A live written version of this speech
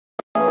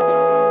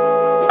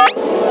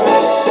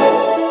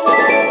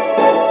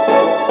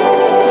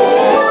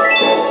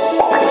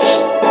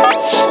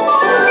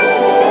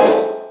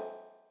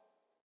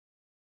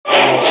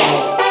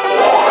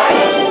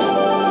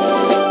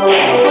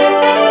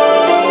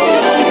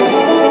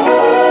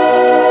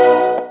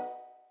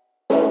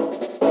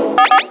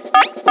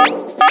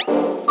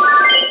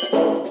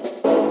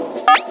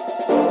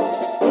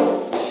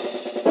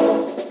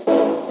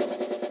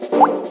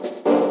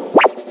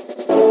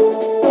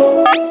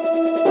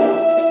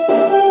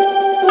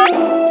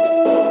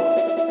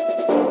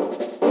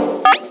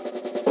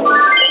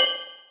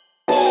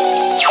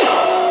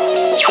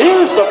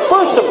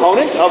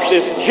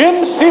this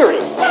gym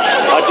series.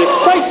 A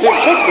decisive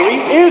victory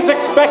is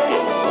expected.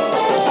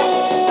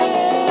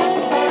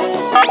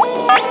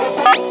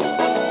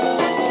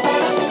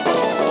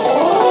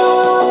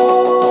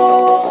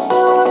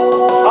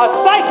 A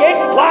psychic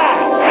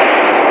blast!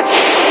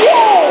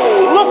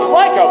 Whoa! Looks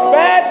like a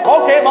bad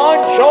Pokemon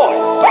choice.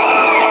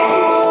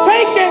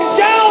 Taken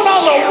down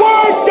on the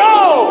word go!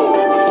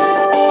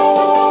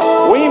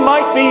 We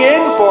might be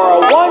in for a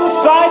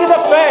one-sided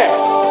affair.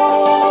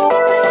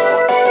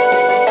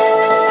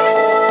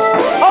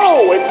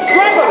 Oh, it's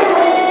Gravity!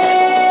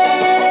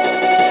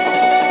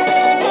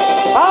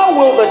 How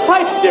will the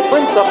type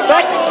difference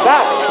affect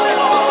that?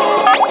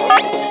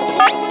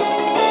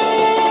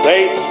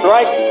 They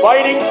strike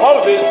fighting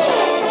poses.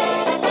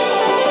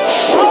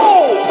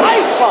 Oh,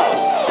 Ice Punch!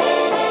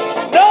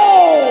 No,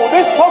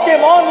 this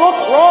Pokemon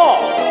looks wrong.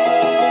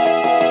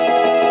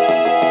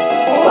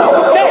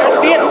 There's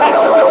the attack.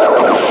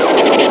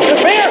 The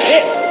bear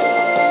hit.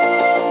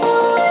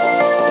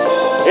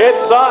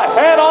 It's a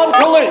head-on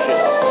collision.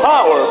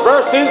 Power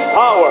versus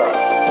power.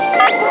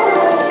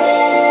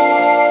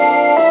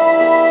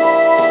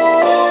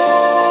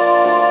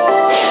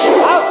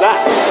 How's that?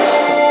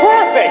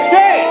 Perfect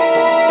game.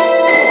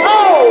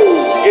 Oh,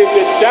 is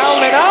it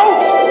down and out?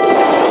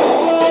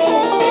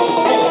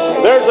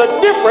 There's a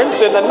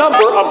difference in the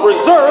number of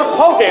reserve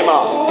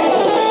Pokemon.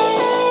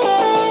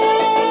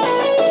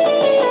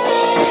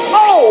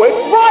 Oh,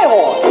 it's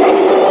Rhyhorn.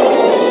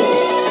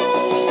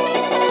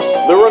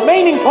 The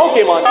remaining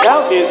Pokemon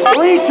count is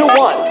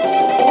 3-1.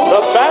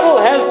 The battle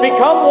has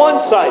become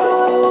one-sided.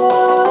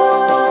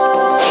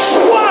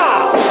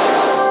 Wow!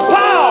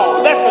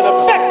 Wow! That's an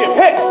effective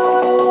hit!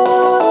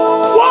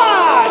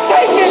 Wow!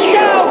 Taken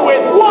down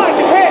with one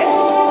hit!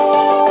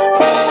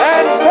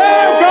 And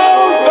there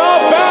goes the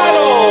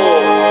battle!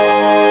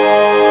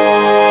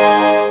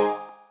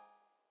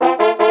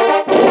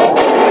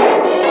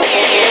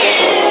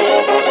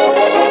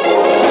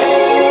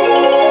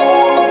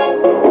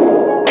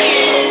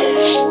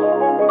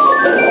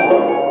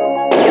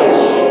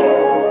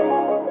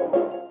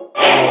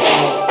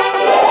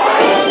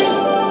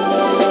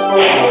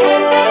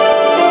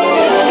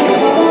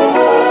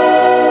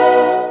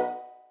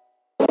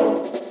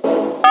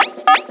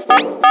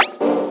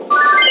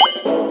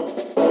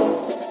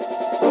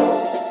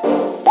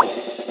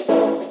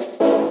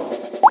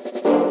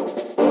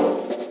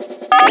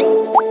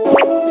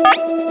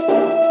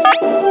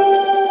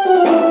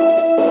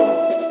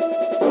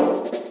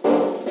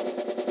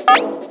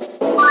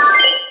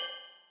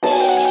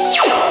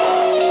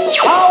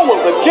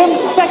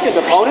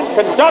 Opponent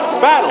conduct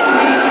battle.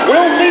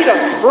 We'll need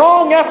a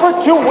strong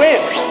effort to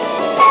win.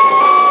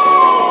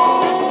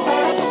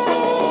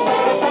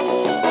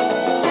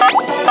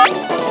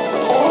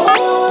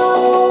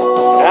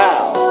 Now,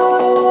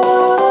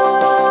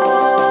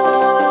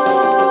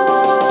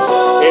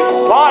 it's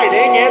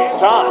biding its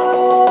time.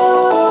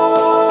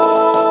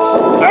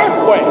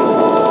 Earthquake.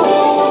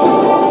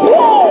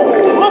 Whoa!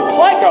 Looks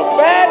like a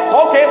bad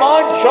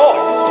Pokemon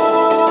choice.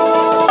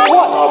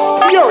 What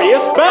a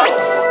furious battle.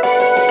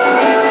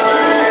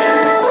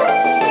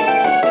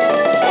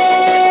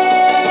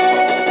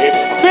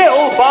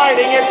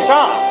 Biding its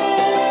time.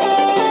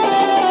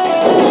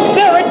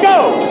 There it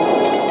goes.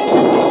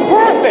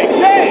 Perfect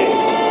game.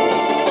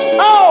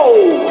 Oh,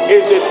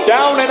 is it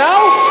down and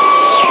out?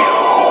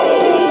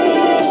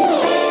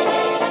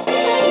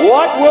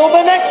 What will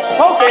the next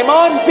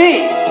Pokemon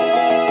be?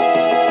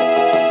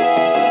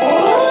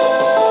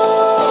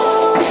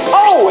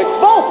 Oh, it's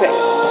Vulpix.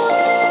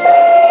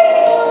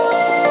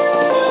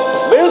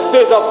 This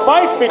is a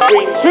fight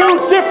between two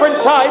different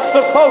types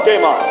of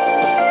Pokemon.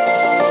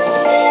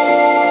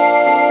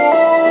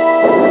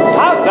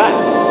 That.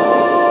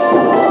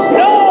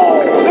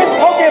 No! This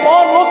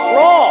Pokemon looks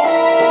wrong!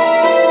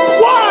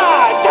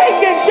 Wow!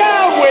 Taken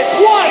down with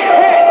one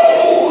hit!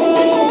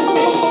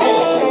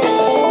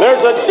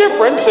 There's a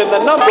difference in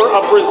the number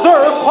of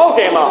reserve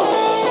Pokemon.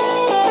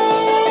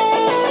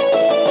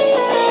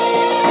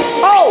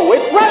 Oh,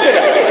 it's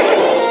Rapidash!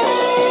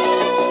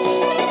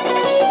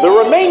 The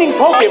remaining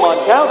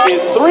Pokemon count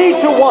is 3-1.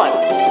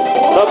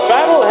 The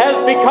battle has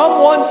become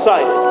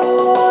one-sided.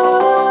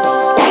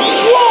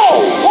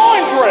 Whoa!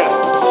 Horndrill!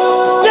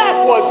 That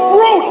was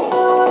brutal!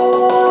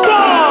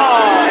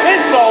 God!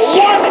 It's a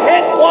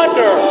one-hit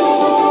wonder!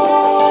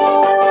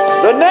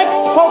 The next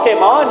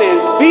Pokemon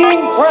is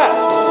being pressed.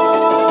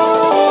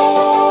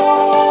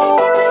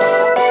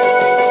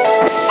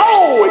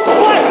 Oh, it's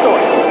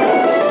Blastoise!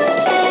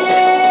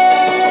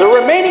 The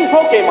remaining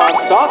Pokemon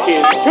stock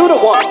is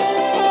 2-1.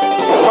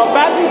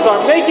 Combatants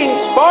are making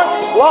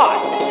sparks fly.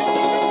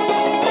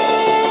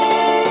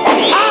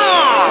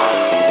 Ah!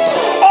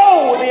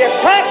 Oh, the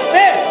attack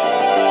missed!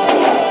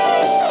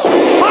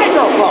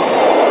 Hydro Pump!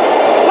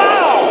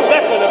 Wow,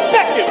 that's an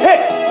effective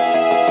hit!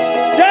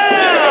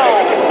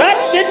 Down! That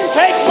didn't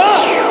take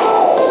much!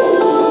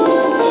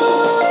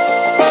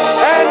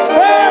 And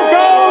there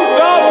goes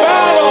the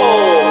battle!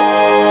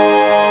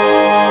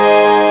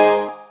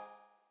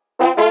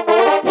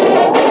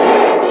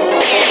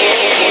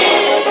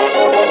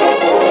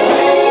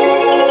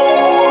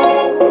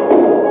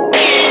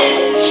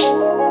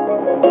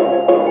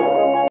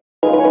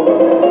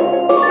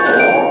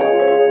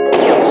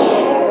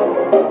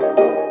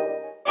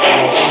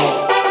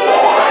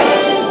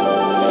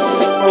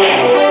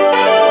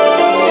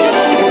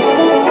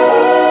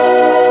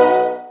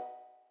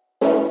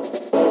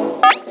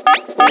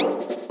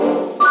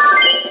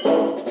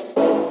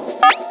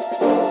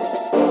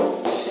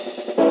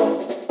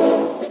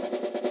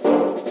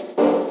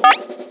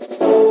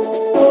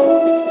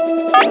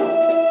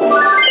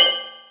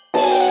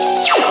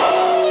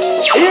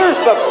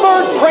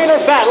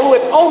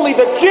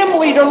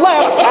 leader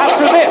left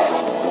after this.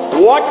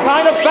 What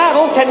kind of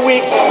battle can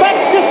we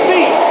expect to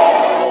see?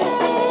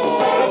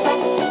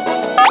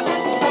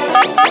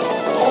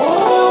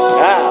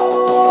 Now,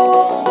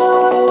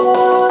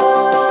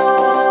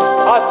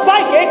 a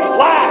psychic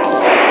blast!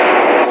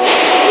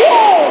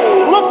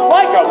 Whoa! Looks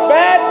like a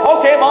bad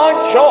Pokemon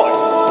choice.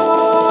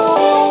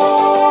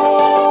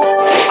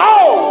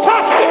 Oh,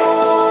 toxic!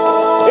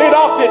 It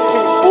opted to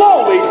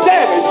slowly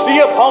damage the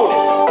opponent.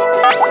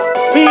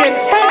 The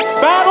intense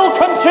battle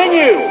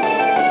continues.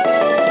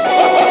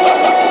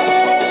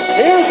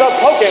 Here's a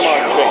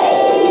Pokemon thing.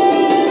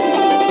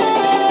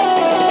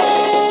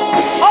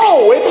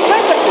 Oh, it's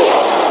Tentacle!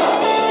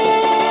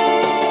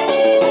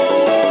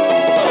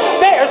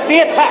 There's the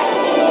attack.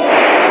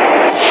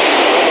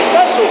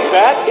 Special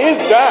Stat is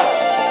down.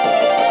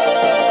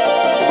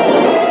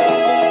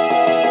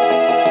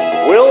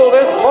 Will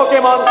this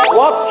Pokemon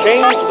swap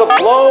change the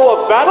flow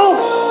of battle?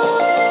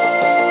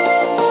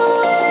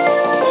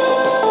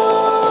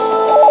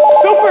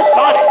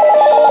 Supersonic!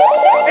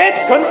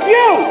 It's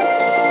confused!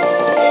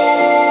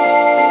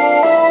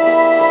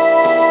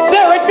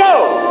 There it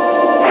goes!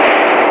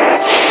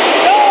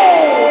 No!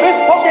 This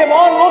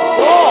Pokemon looks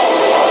wrong!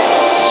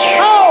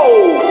 Oh!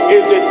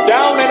 Is it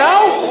down and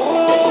out?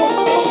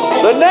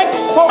 The next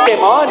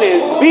Pokemon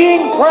is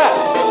being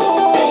pressed.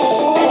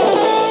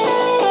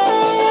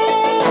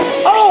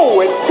 Oh,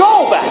 it's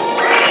Golbat!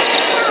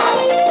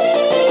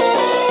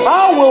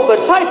 How will the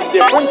type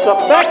difference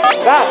affect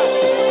that?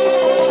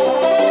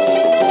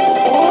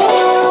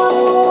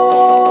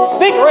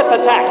 Vigorous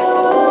attack!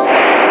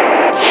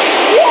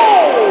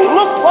 Whoa!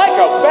 Looks like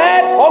a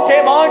bad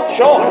Pokemon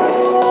choice.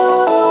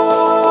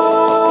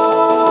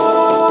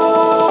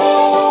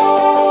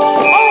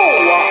 Oh,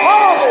 a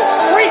horrible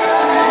freak!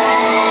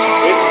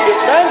 Its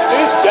defense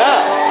is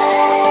down.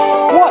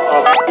 What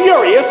a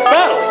furious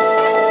battle!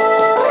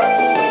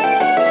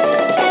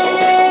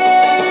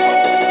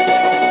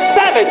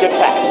 Savage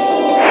attack!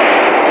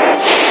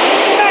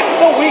 That's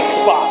the weak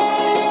spot!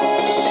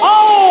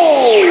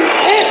 Oh!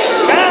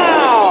 It's down!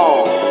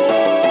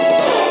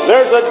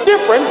 There's a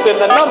difference in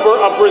the number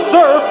of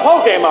reserve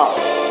Pokemon.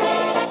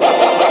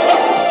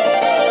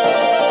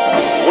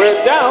 We're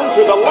down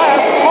to the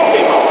last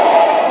Pokemon.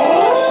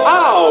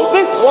 Ow!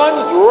 This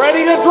one's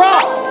ready to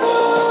drop!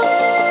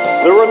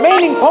 The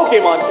remaining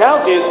Pokemon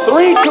count is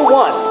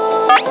 3-1.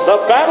 The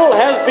battle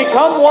has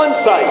become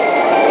one-sided.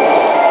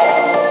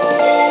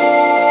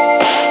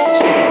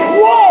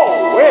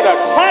 Whoa! It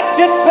attacked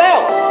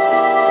itself!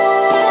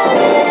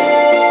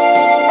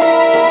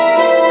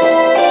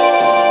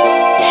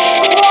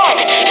 Right!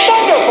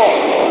 Thunderbolt!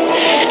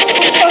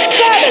 A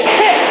savage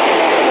hit!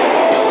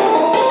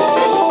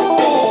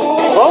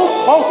 Both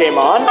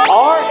Pokemon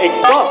are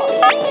exhausted.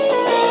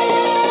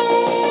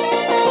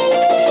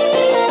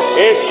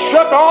 It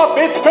shook off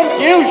its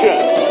confusion.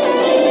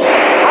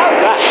 How's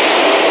that?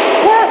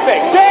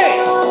 Perfect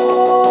game!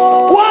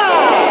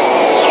 Wow!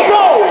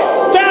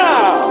 Going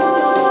down!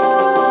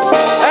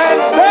 And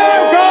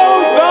there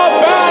goes the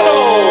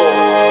battle!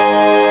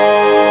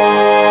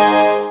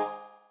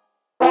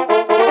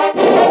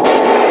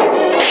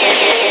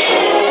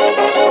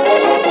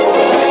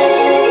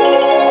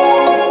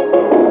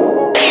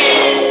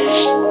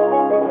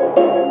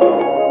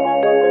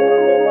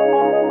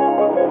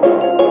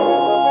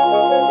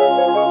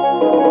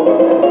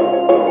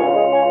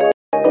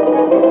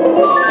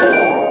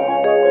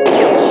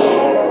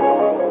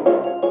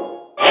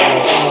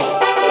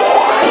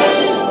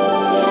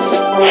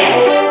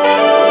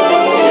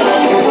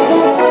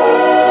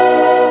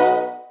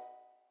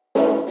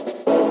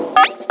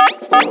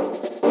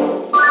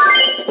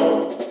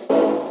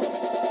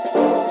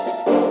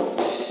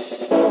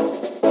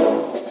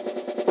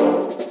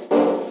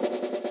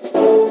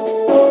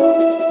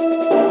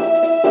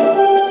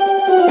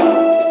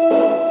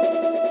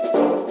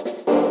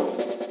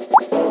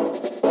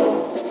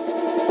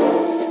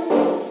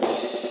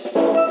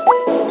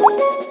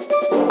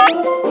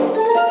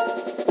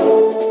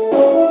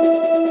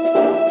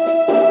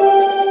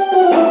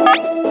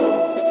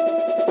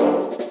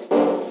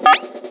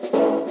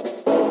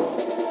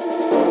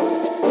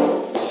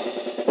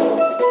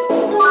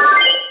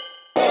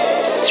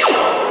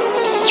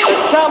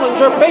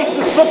 Challenger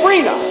faces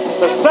Sabrina,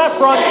 the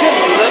Saffron Gym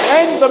Leader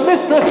and the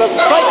mistress of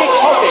Psychic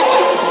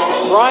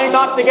Pokemon. Try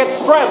not to get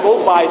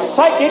scrambled by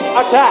psychic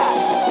attacks.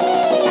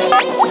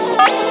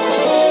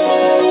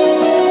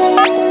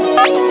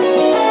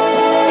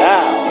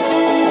 Now.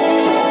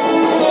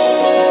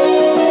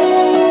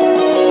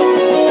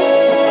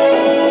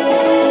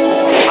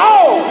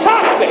 Oh,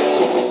 toxic!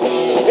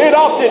 It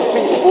opted to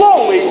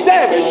slowly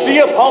damage the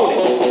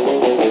opponent.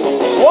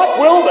 What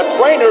will the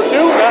trainer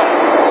do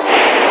now?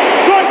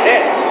 Good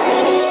hit!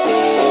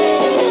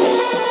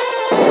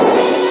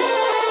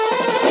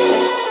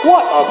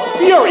 What a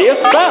furious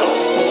battle!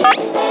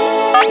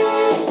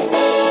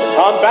 The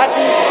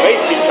combatants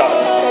face each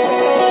other.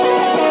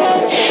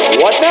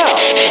 What now?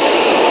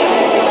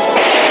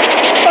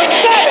 A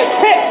savage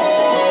hit!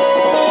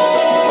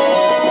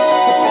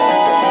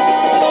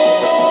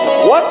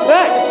 What's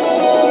next?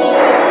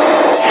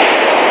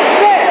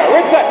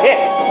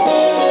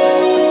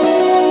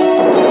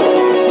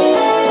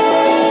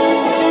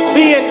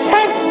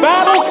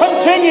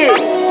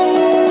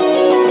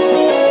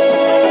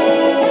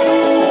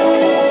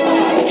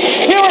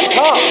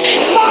 from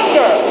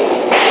Thunder.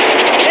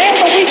 And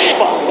the weak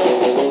spot.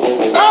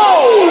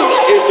 Oh!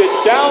 Is it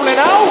down and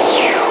out?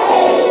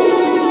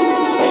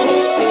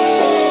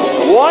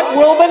 What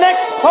will the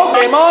next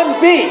Pokemon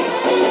be?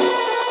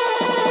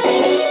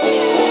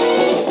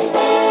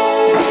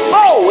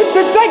 Oh, it's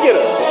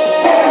Executor.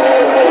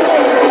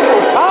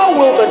 How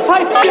will the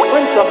type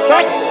difference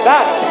affect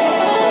that?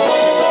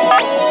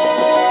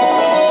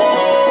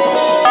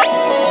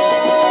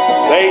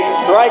 They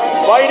strike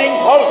fighting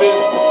poses.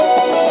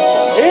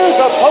 Here's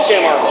a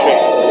Pokemon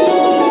chant.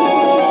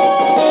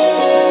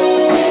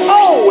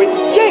 Oh, it's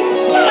Jynx!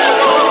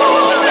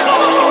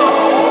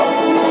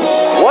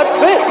 What's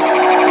this?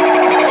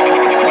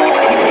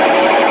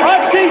 A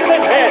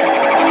decent hit!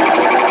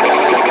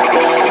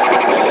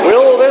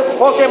 Will this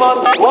Pokemon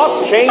swap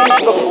change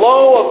the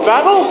flow of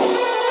battle?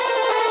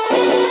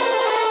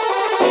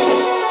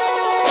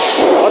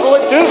 What will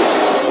it do?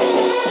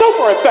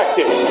 Super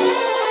effective!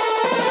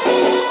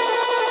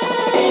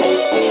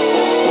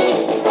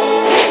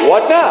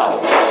 What now?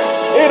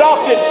 It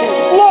opted to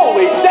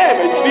slowly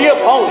damage the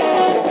opponent.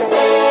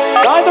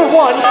 Neither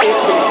one is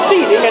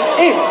conceding an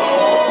inch.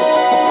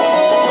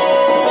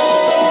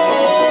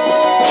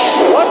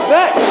 What's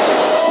next?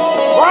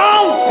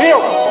 Round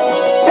 0.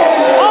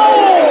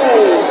 Oh!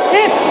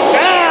 It's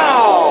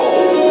down!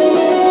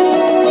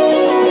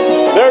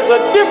 There's a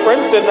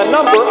difference in the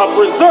number of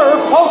reserve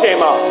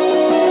Pokemon.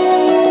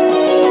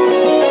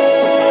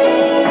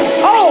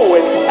 Oh,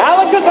 it's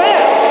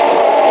Alakazam!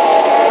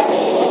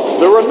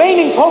 The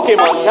remaining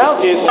Pokemon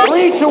count is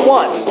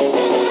 3-1.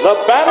 The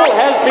battle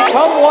has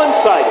become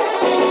one-sided.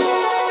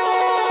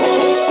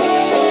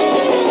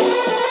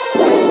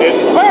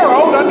 It's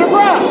burrowed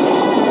underground.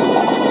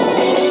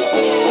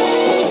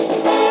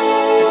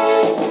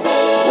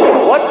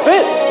 What's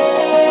this?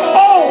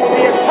 Oh,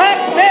 the attack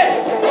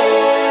missed!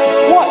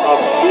 What a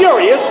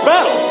furious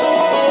battle!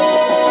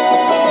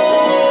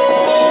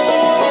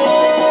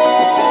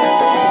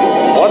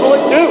 What will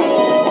it do?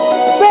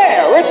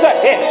 There, it's a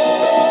hit!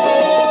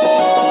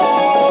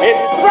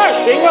 It's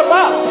thrashing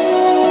about.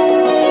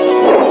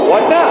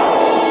 What now?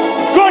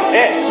 Good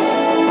hit.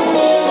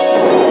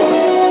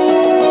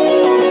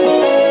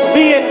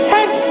 The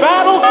intense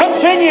battle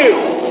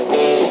continues.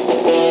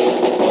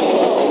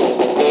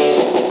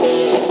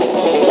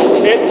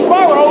 It's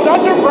burrowed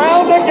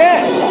underground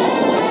again.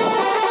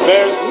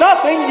 There's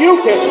nothing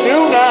you can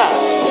do now.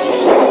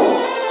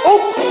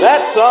 Oops,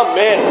 that's a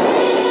miss.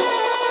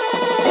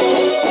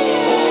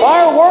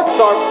 Fireworks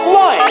are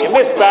flying in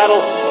this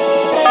battle.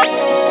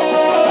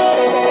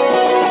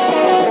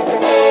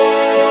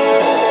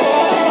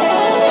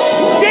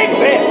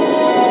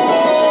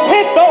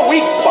 Hit the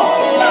weak spot.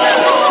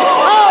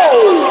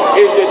 Oh!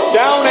 Is it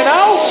down and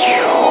out?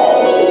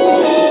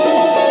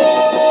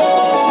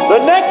 The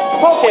next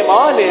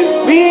Pokemon is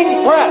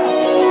being pressed.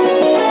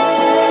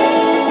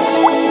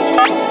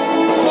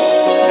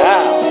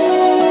 Now.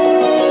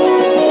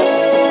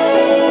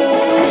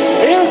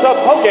 Here's a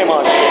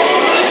Pokemon game.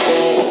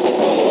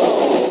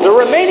 The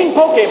remaining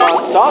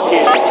Pokemon stock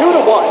is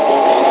 2-1.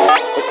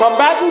 The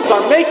combatants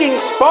are making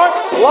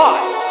sparks fly.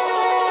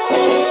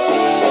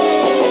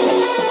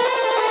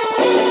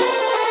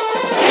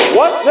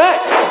 What's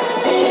next?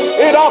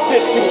 It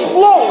opted to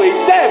slowly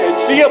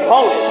damage the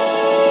opponent.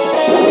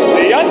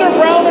 The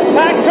underground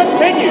attack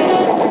continues.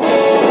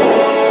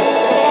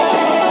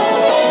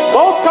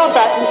 Both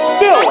combatants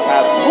still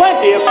have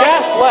plenty of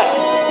gas left.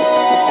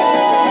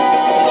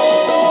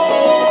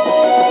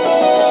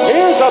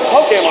 Here's a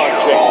Pokemon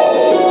chant.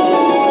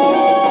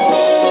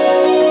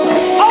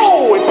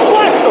 Oh, it's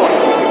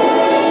Blastoise!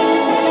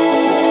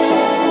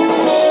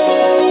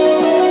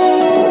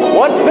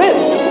 What's this?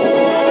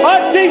 A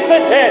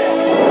decent hit!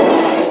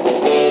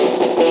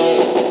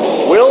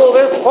 Will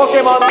this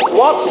Pokemon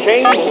swap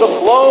change the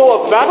flow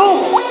of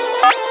battle?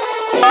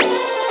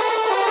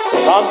 The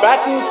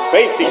combatants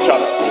face each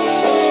other.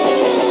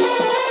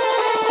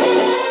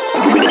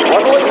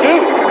 What will it do?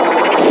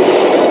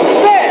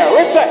 There,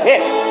 it's a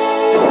hit!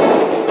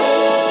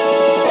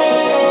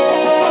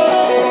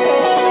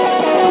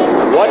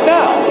 What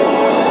now?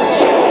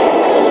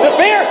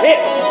 Severe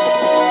hit!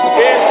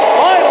 It's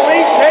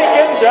finally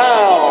taken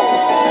down!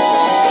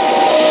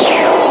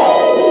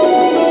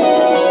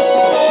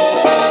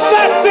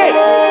 That's it!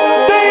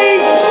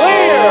 Stage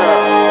clear!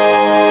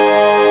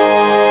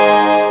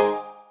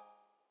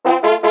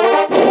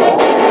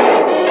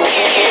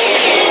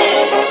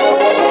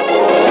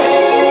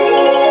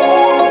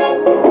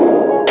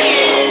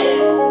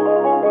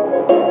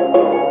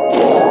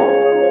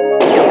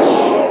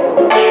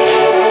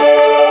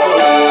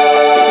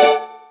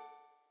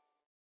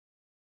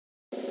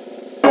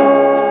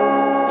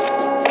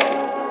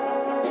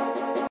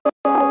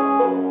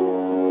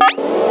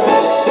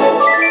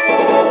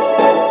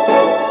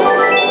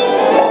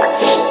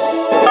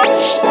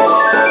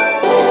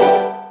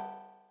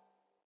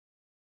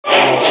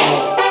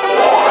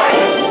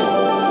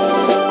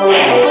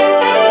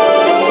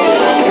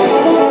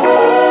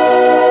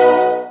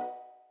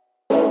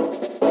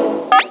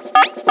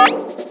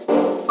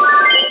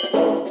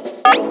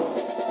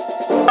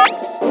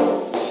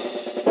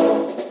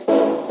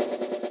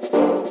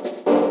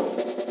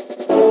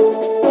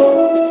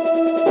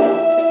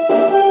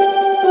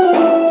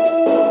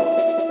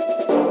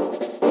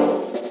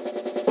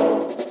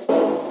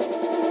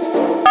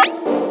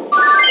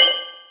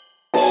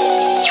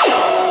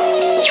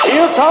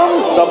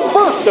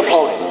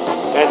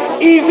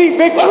 easy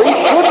victory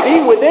should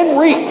be within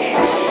reach.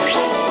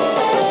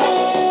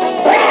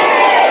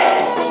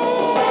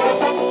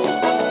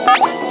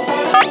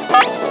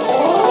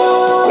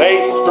 They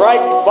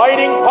strike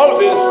fighting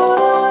poses.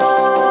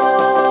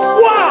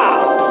 Wow!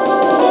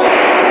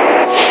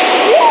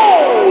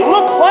 Whoa!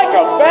 Looks like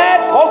a bad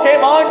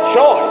Pokemon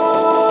choice.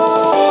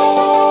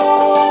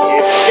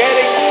 It's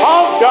getting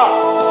pumped up.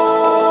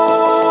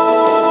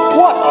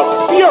 What a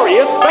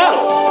furious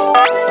battle!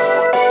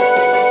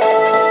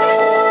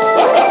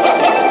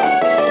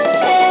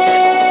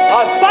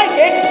 A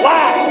psychic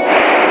blast!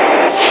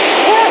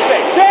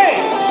 Perfect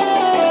game!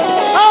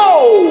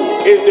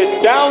 Oh! Is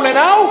it down and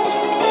out?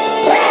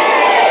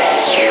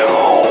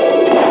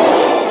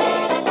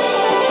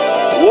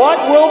 What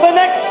will the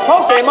next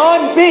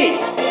Pokemon be?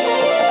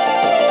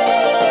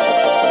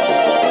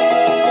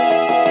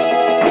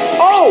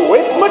 Oh,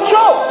 it's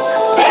Machoke!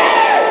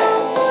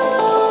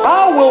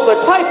 How will the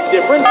type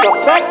difference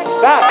affect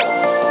that?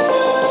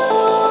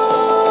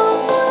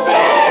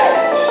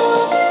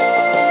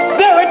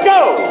 There it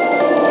goes!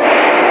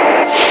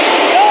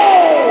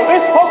 Oh,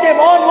 this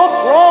Pokemon looks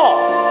wrong!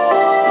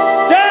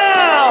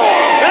 Down!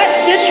 That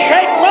didn't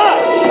take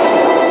much!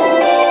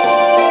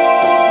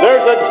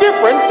 There's a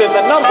difference in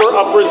the number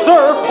of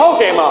reserve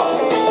Pokemon.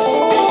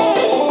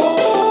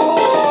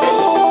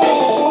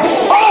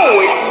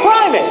 Oh, it's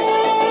Primeape!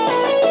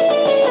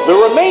 The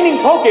remaining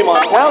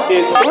Pokemon count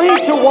is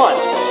 3-1.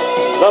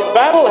 The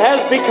battle has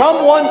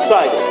become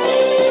one-sided.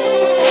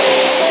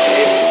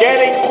 It's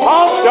getting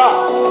pumped up.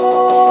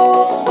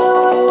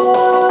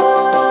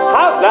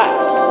 How's that?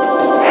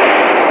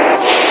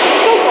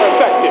 Super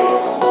effective.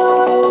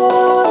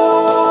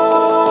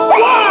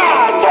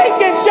 Wow!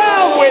 Taken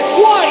down with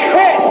one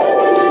hit.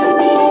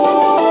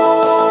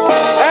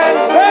 And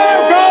there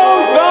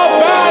goes the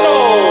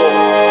battle.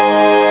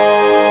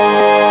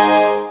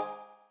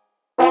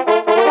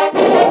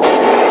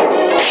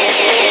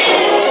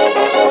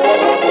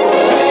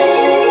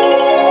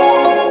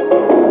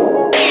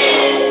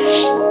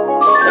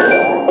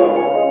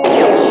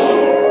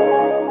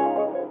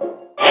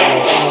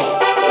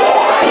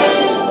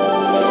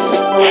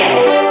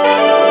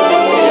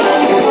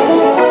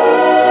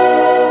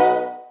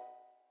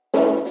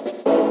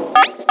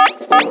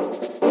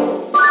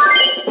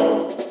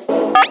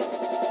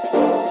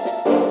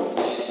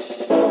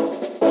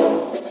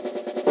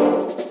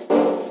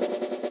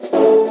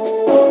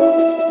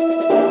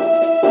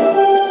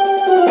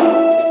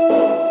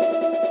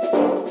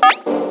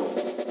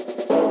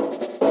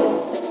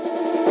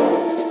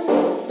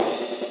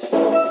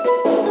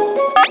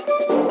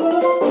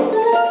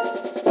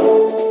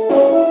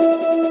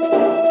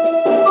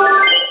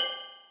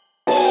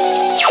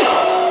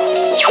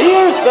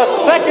 The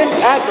second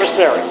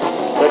adversary.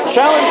 The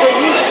challenger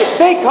needs to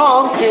stay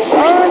calm to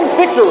earn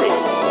victory.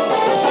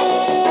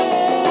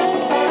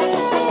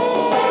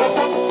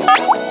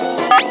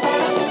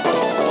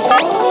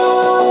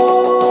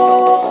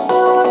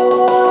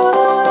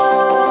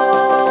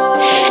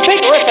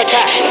 Vigorous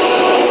attack.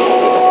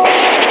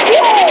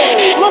 Whoa!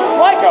 Looks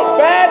like a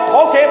bad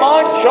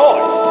Pokemon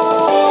choice.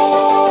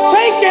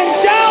 Taken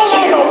down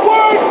on the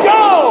word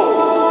go!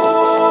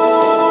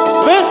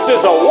 This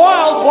is a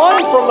wild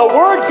one from the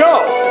word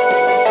go.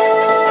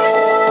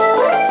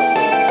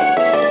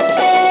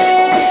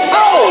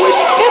 Oh,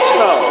 it's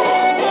Hypno.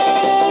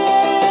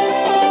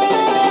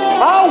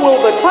 How will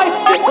the type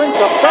difference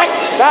affect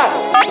that?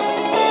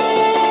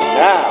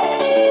 Now.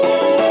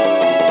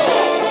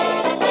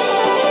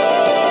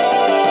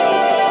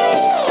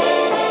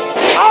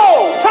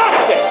 Oh,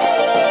 Toxic!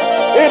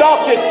 It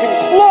opted to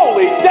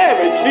slowly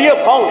damage the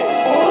opponent.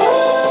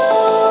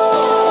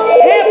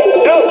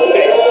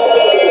 Hypnosis!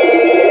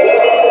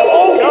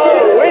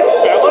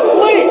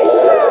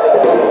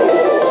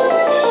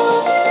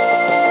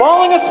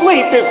 Falling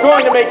asleep is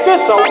going to make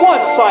this a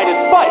one-sided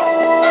fight.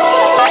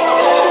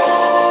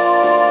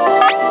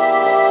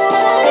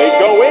 They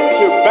go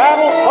into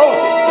battle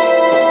poses.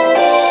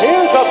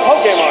 Here's a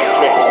Pokemon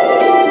trick.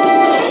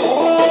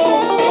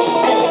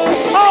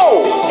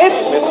 Oh,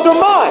 it's Mr.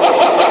 Mime.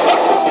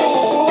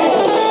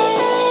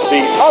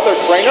 The other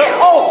trainer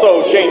also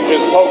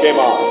changes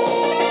Pokemon.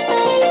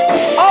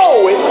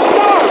 Oh, it's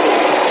Starmie.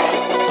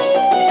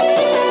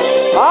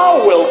 How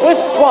will this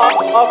swap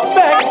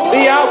affect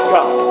the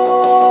outcome?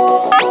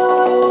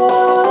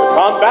 The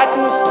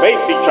combatants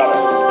face each other.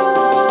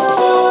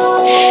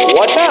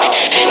 What now?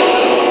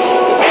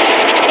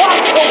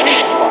 What's the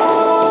weak spot?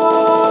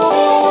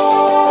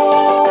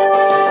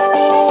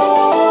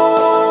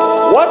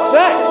 What's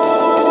next?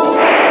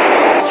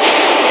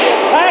 The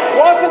attack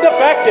wasn't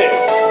effective.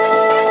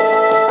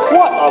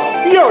 What a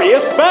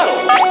furious battle!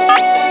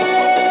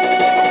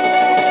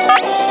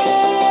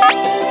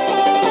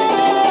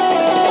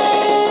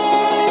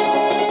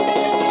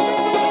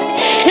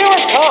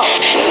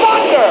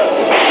 Thunder!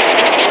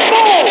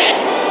 Boom!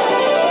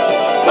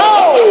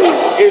 Oh!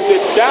 Is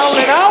it down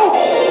and out?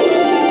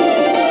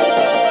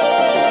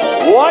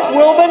 What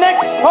will the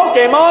next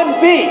Pokemon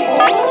be?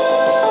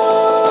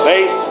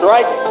 They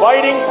strike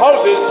fighting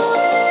poses.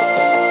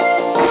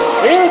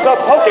 Here's a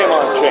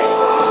Pokemon chain.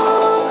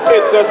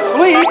 it's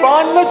asleep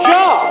on the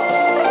job.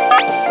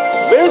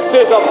 This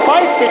is a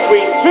fight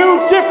between two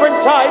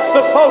different types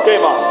of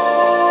Pokemon.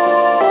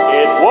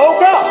 It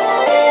woke up.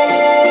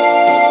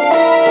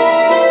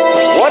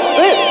 What's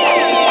this?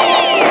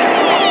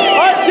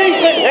 A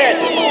decent hit.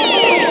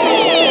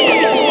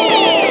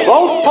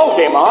 Both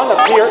Pokemon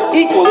appear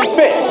equally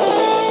fit.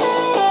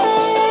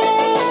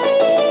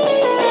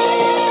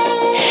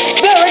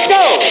 There it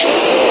goes!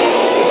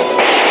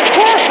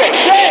 Perfect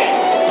hit!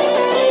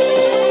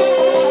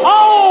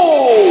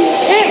 Oh!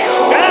 It's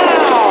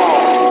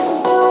down!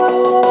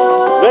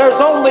 There's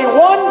only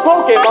one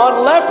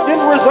Pokemon left in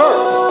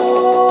reserve.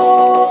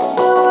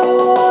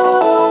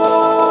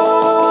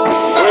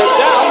 We're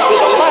down to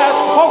the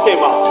last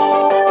Pokemon.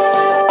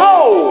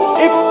 Oh!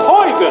 It's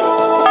poison!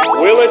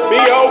 Will it be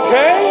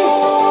okay?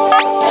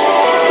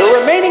 The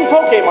remaining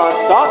Pokemon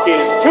stock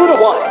is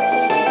 2-1.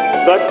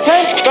 The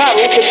 10th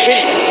battle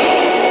continues.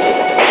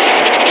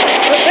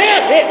 The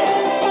bear hit!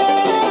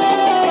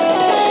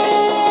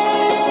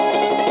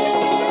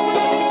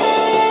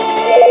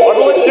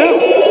 What'll it do?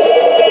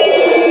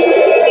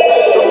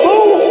 The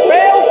move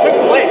failed to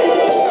click.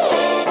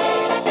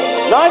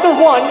 Neither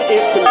one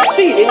is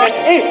conceding an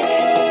inch.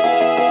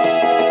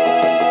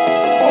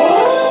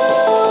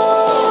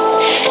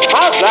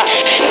 How's that?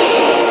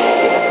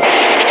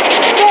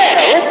 There,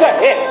 it's a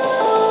hit.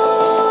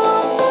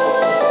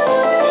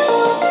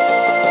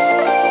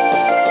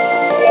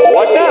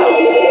 What now?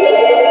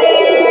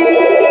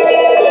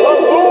 The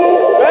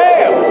move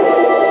failed.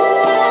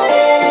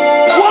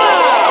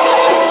 Wow!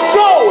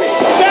 Going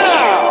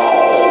down.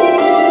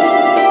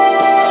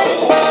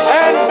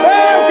 And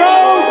there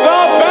goes the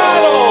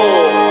battle.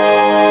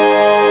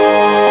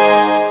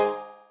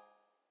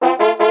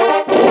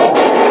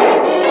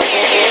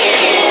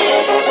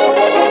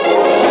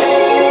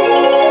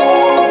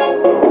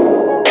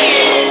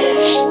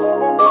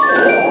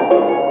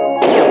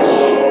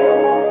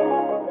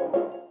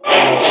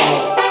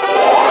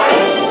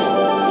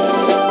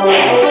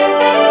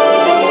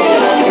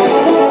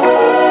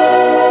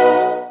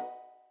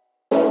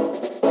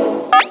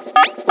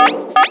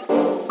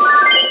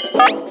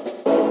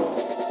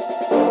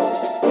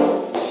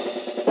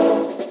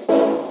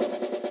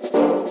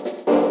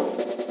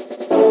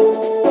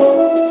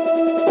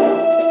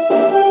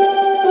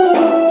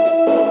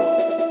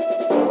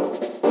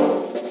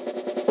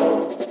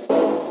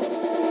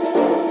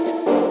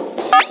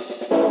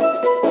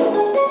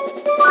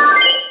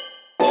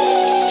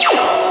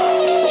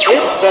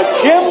 The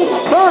gym's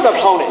third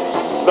opponent.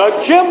 The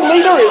gym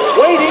leader is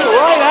waiting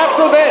right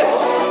after this.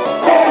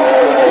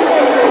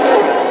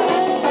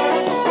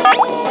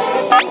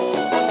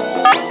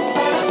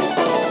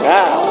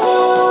 Now,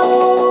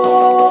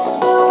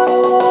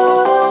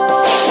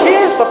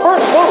 here's the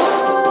first move.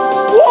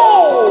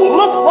 Whoa!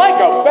 Looks like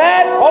a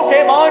bad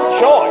Pokemon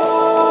choice.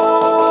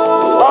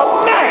 A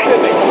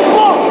massive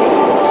explosion.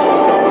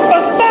 A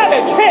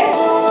savage hit.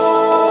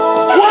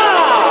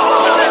 Wow!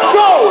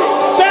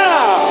 Going down.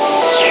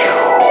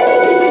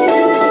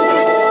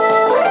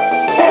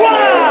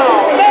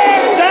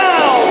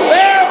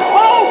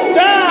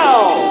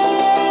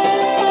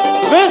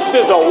 This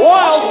is a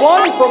wild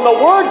one from the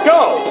word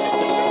go.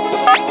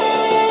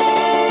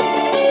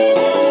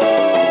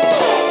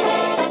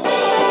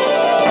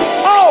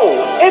 Oh,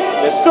 it's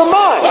Mr.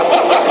 Mime.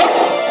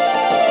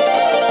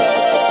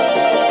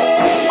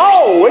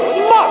 Oh, it's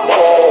Muk.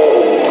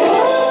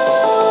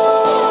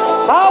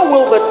 How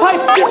will the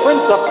type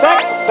difference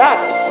affect that?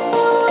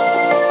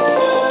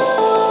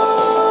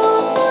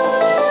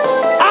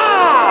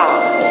 Ah!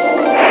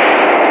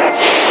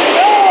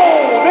 No,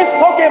 this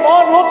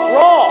Pokemon looks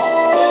wrong.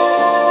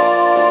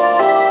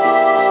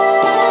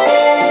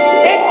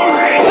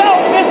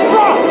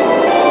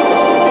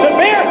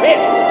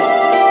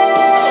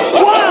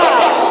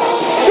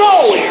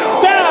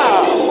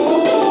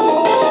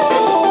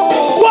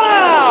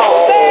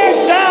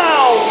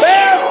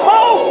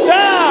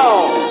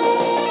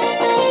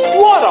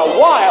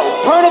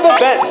 Turn of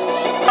events.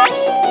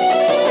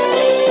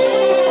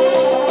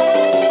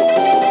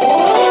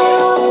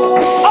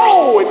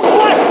 Oh, it's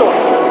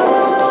Blastoise.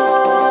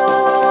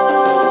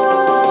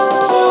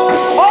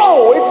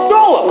 Oh, it's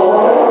Golem.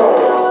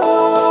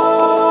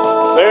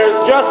 There's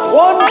just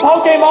one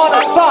Pokemon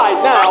aside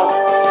now.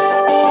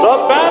 The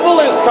battle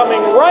is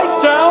coming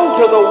right down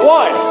to the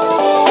wire.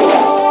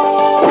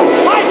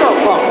 Hydro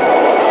Pump.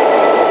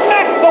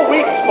 That's the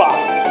weak spot.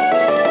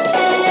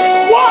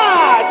 Wow!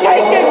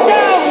 Take it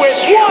down with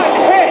one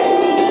hit!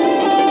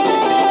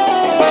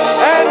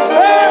 And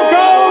there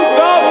goes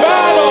the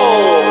battle!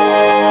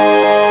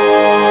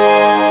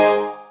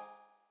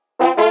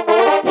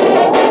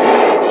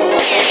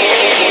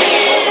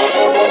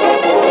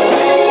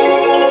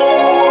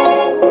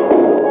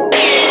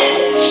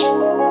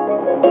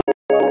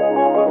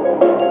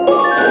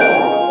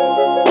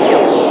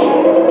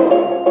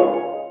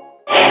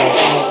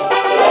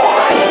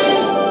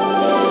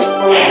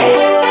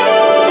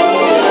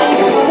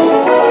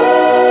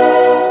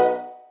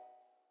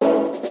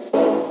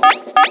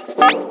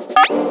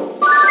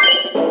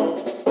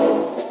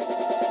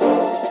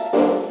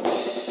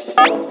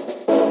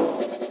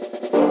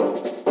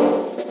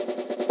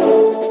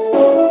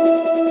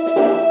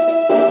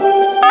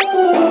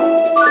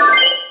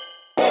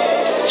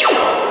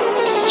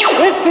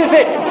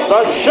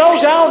 The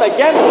showdown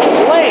against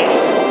Flame.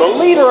 The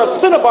leader of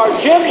Cinnabar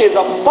Gym is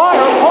a fire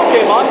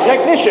Pokemon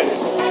technician.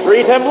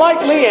 Treat him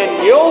lightly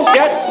and you'll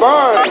get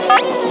burned.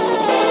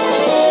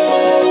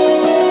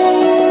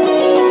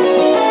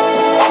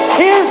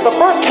 Here's the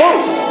first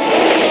move.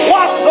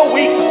 Block the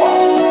weak spot.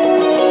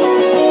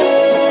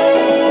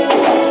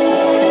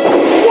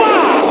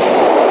 Wow!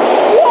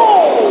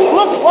 Whoa!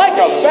 Looks like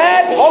a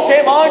bad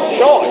Pokemon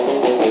choice.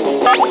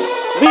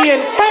 The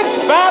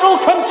intense battle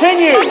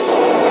continues.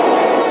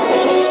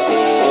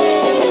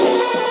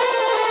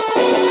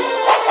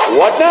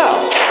 What now?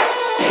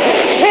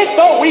 Hit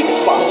the weak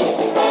spot.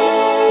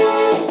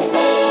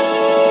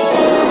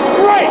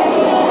 Right.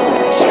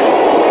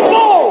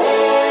 Boom.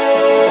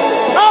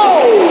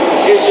 Oh!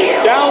 Is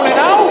it down and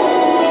out?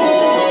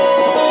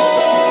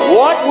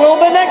 What will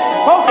the next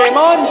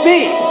Pokemon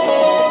be?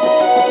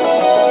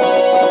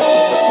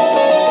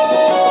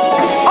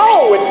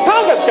 Oh, it's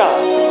Kangaskhan.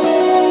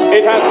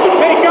 It has to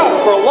make up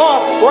for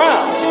lost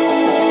ground.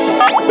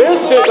 This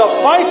is a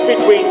fight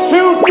between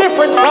two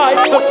different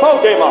types of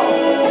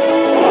Pokemon.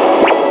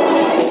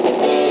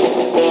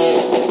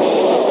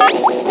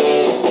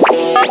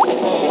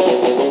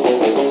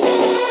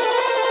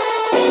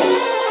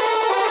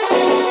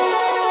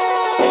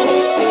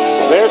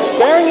 They're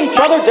staring each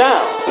other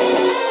down.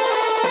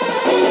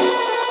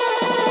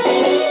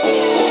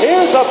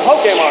 Here's a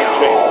Pokemon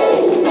chase.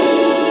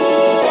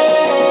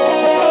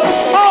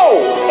 Oh,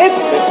 it's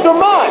Mr.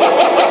 Mime.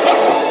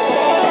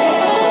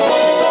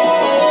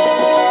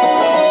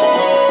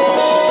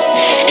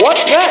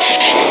 What's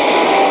next?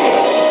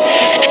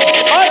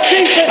 A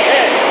decent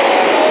hit.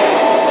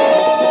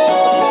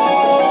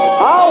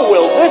 How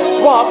will this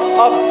swap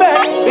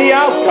affect the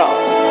outcome?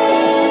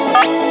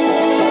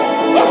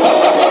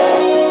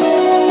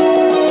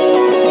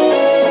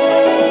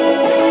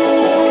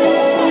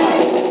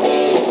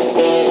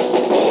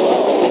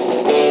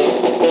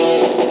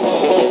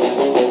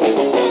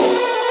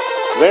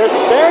 They're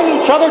staring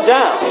each other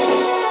down.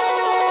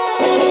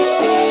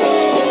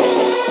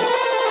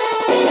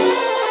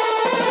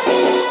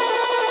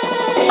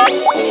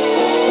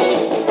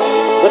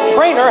 The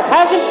trainer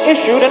hasn't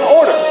issued an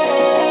order.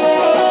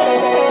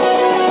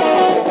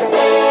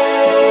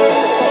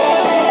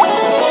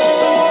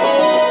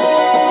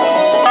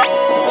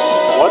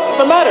 What's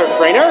the matter,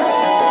 trainer?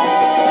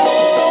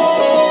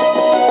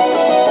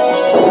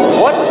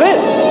 What's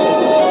this?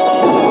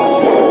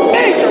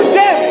 Major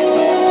damage!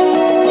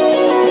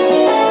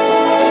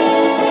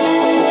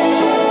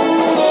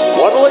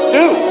 What'll it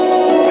do?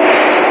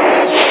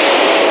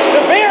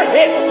 Severe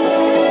hit!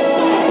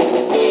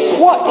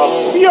 What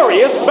a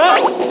furious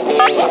battle!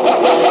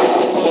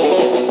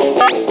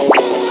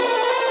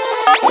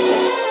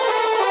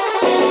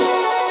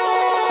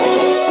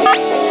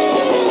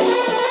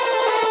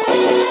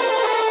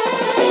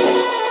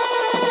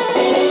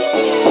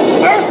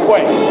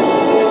 Earthquake!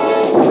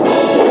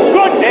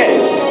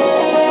 Goodness!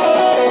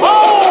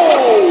 Oh!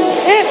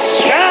 It's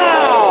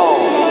down!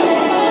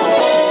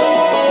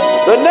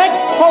 The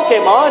next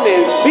Pokemon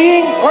is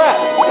being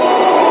prepped.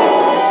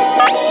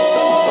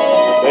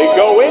 They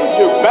go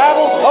into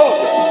battle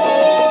poses.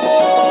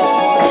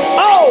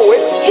 Oh,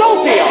 it's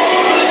Jolteon!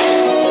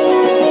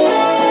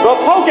 The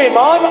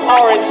Pokemon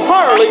are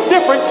entirely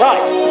different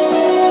types.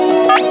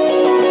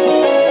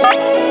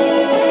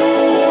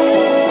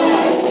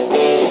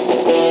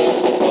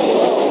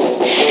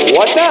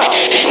 What now?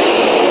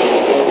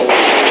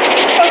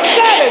 A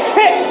savage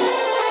hit!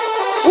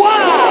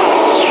 Wow!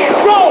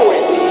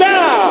 Going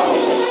down!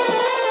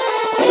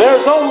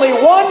 There's only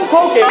one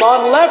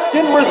Pokemon left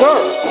in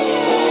reserve.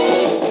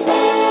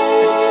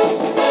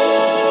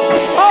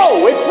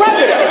 Oh, it's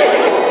Rapidash!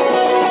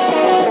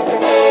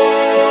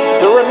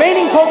 The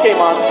remaining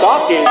Pokemon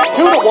stock is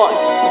 2-1.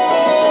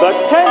 The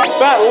 10th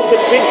battle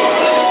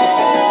continues.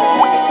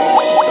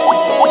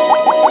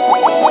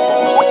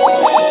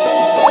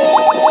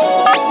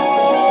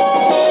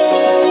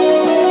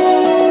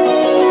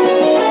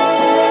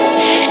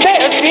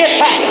 There's the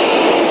attack!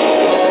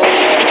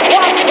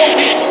 Block the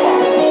weak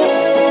spot!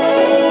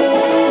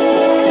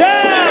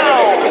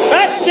 Down!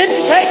 That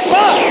didn't take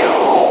much!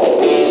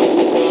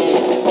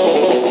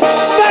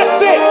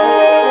 That's it!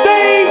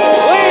 Stage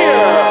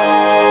clear!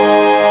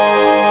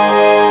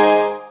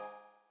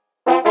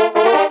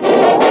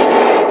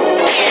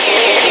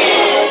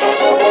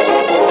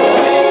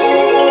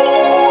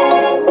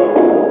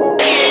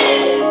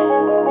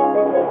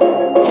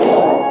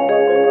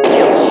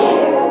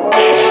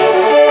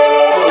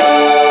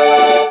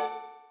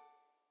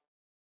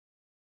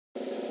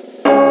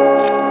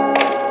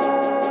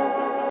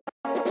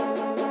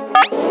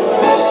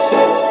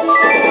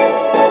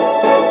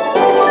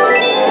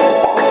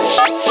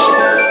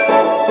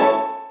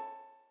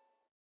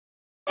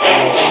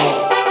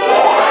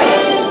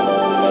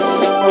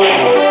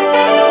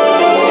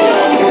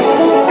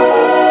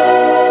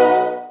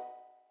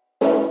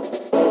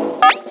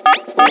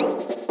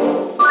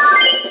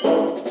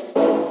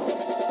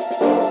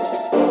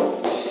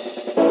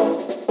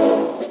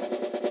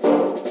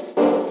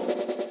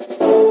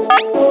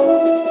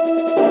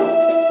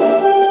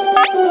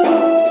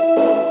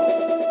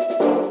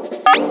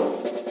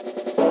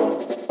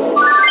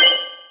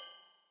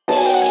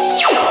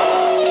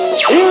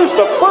 Here's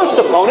the first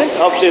opponent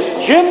of this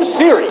gym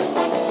series.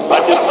 A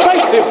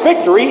decisive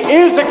victory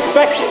is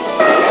expected.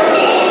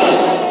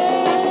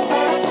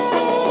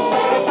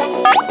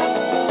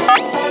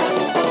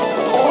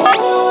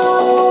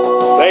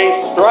 They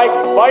strike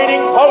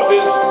fighting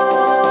poses.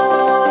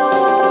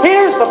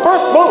 Here's the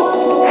first move.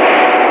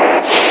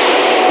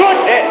 Good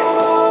hit.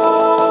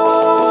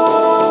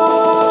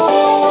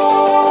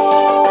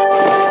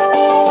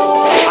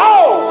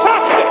 Oh,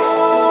 toxic!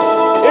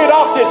 It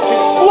opted to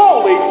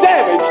slowly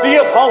damage the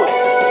opponent.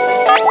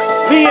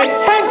 The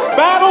intense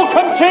battle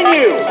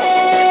continues.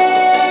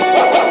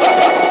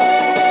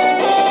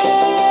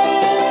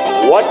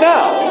 What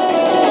now?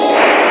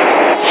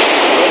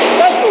 The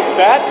special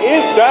stat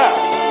is down.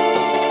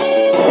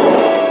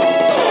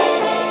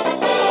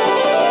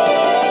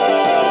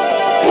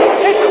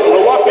 It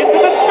flew up into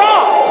the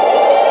sky.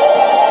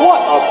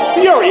 What a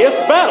furious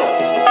battle.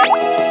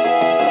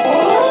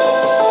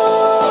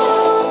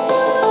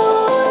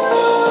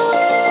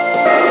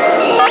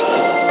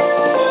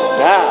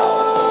 Now,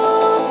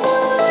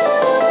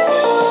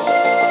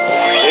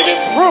 it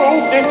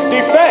improved its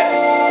defense.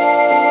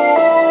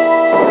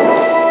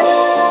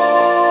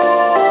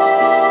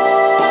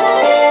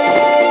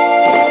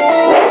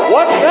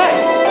 What's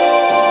next?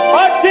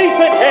 A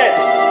decent hit.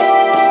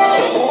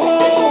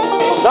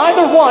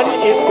 Neither one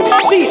is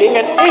conceding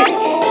an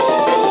inch.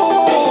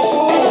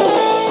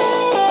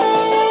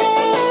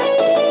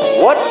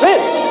 What's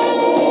this?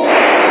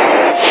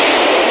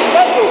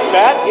 Special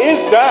stat is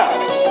down.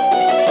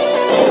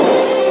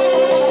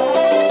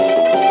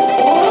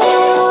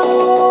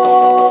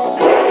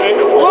 It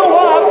blew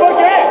up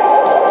again.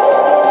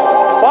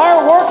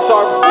 Fireworks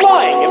are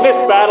flying in this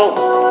battle.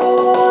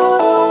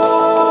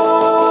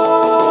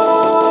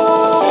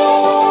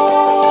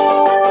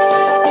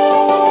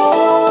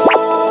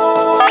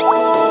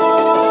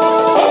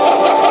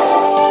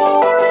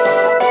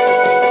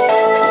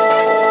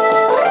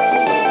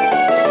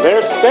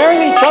 They're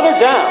staring each other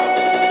down.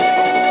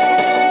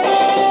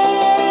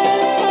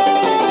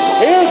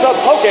 Here's a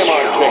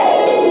Pokemon chain.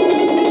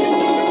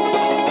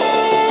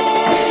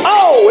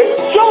 Oh, it's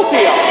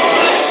Jolteon!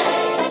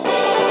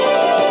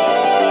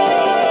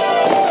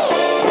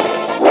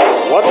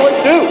 What'll it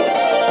do?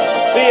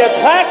 The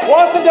attack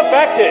wasn't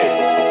effective.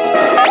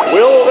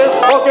 Will this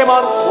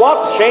Pokemon swap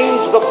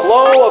change the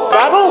flow of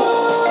battle?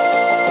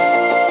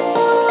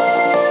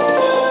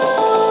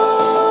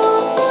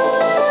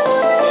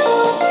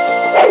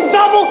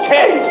 Double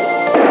kick!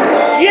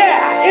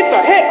 Yeah, it's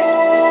a hit!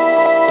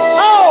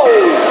 Oh!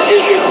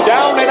 Is it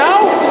down and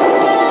out?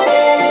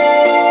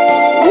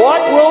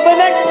 What will the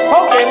next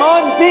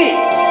Pokemon be?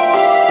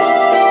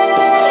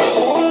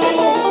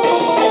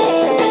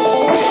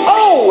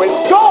 Oh,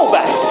 it's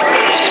Golbat!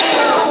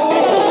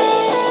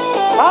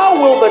 How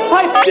will the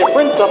type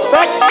difference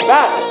affect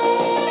battle?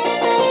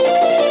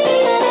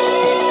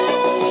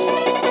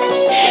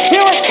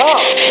 Here it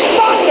comes!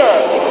 Thunder!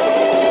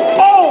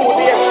 Oh,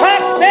 the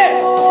attack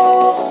missed!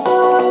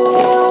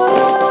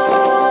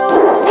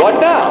 What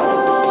now?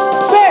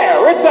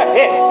 There, it's a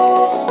hit.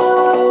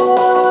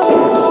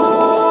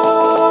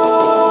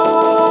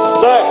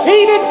 The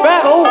heated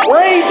battle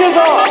rages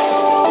on.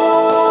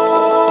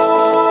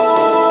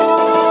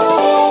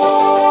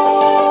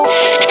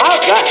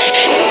 How's that?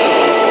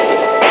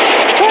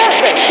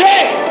 Perfect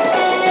game.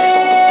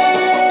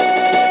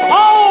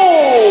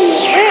 Oh,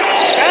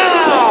 it's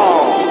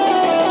down.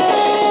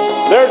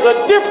 There's a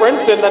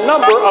difference in the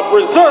number of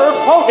reserve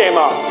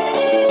Pokemon.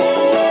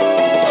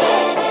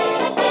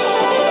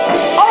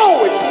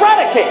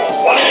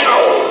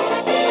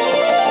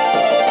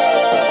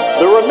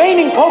 The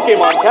remaining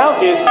Pokemon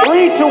count is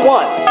 3-1.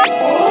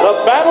 The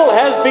battle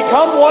has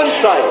become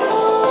one-sided.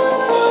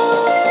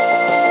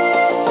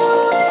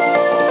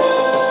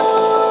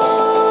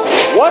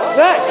 What's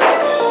next?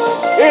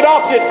 It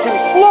opted to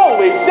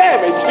slowly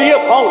damage the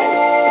opponent.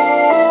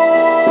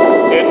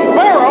 It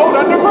burrowed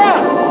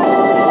underground.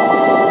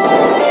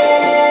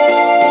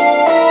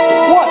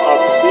 What a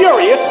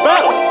furious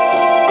battle!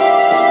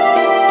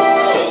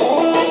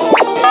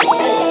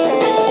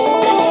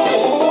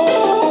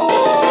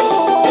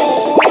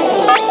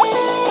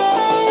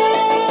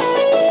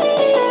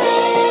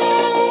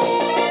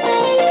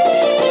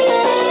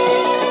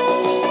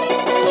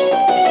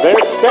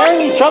 They're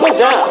staring each other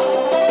down.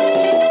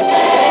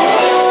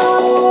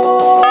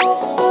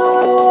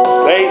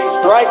 They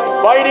strike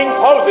fighting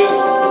poses.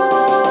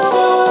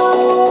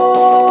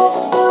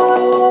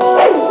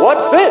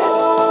 What's this?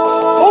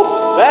 Oops,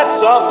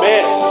 that's a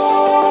miss.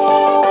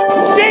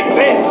 Big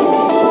miss.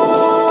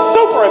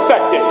 Super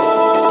effective.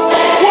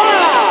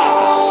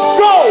 Wow!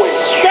 Going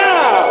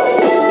down.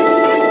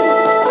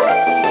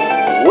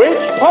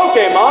 Which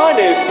Pokemon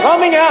is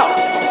coming out?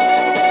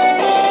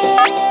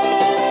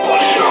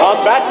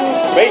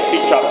 Combatants face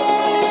each other.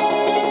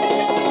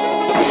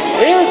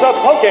 Here's a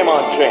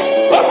Pokemon chain.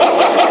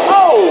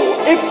 Oh,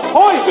 it's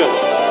poison.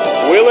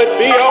 Will it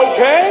be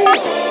okay?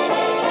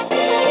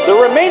 The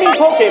remaining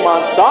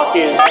Pokemon stock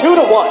is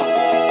 2-1.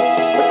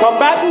 The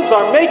combatants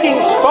are making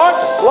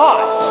sparks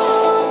fly.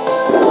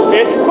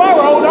 It's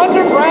burrowed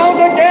underground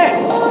again.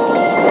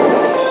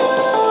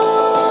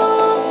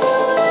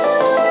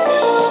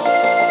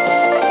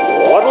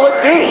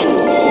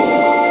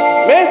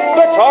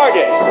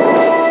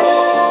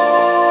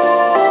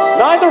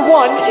 Neither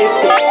one is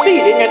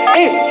conceding an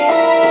inch.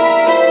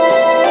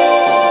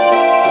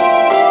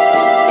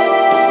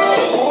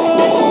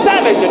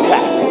 Savage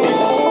attack.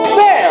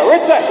 There,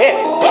 it's a hit.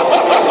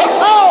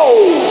 Oh!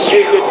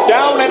 Is it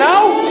down and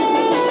out?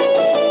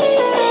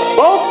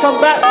 Both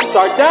combatants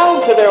are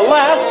down to their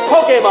last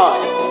Pokemon.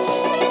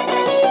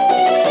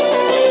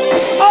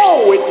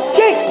 Oh, it's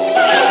Jynx!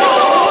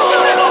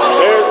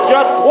 There's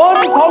just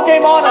one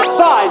Pokemon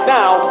aside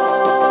now.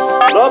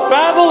 The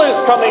battle is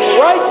coming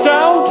right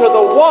down to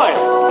the wire.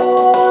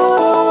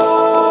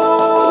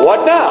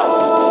 What now?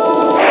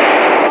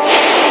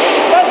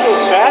 Special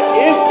Stat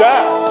is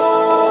down.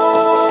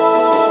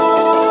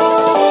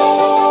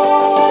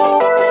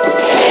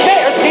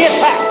 There's the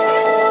attack.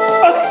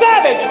 A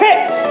savage hit.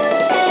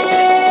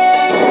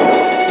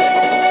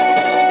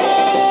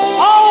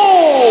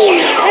 Oh,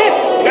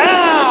 it's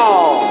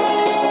down.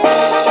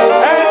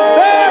 And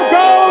there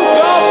goes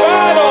the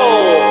battle.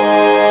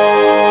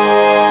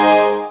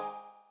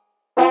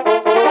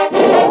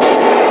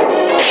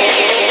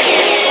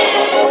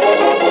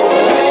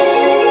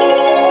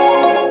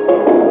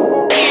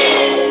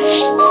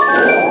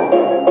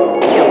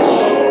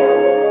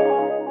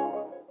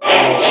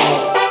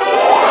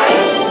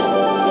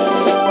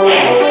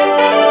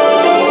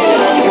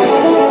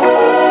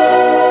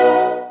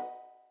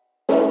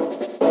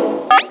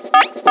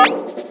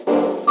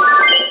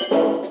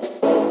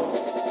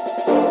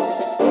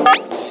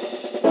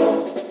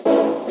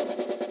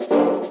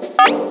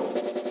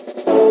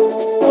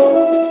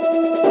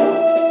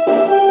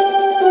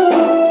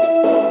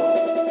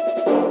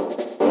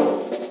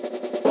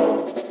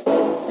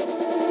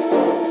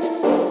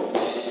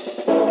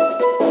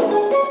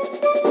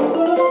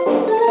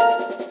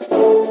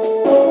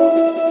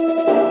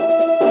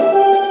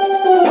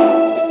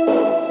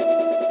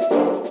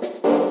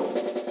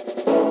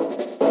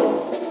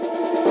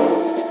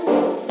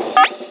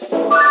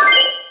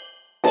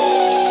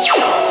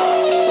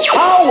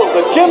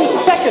 The gym's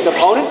second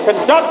opponent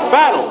conducts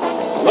battle.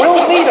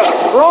 We'll need a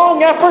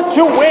strong effort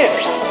to win.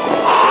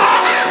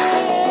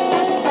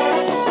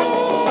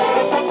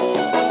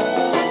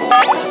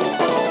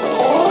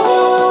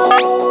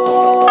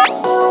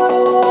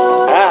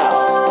 Now.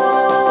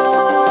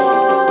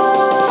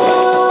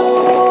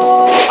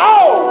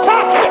 Oh,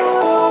 toxic!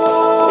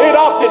 It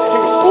opted to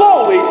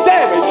slowly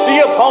damage the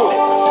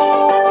opponent.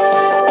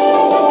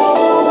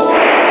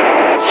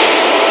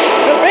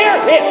 Severe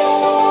hit.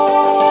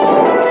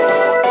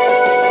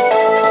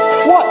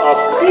 What a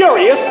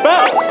furious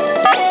battle!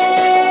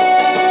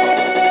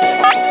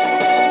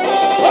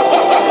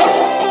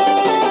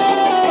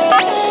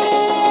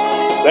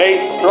 They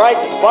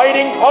strike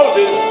fighting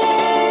poses.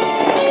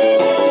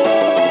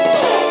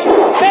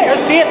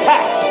 There's the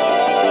attack!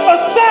 A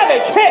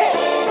savage hit!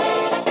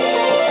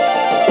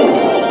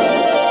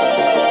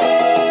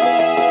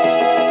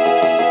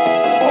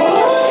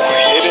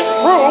 It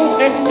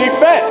improved its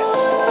defense.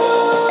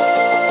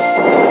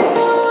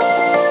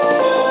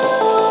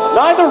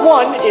 Neither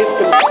one is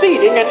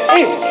conceding an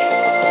inch.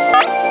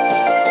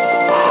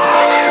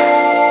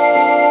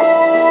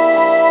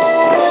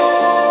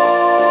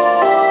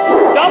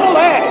 Double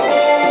edge.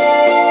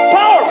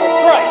 Powerful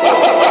strike.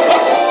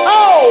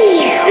 Oh!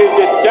 Is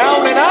it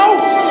down and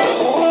out?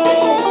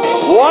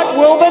 What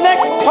will the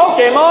next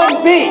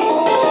Pokemon be?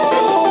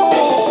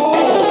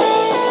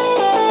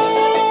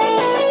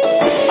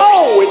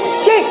 Oh, it's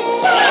Jynx!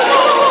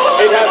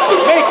 It has to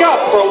make up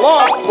for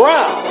lost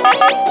ground.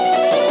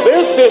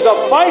 This is a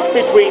fight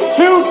between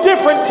two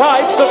different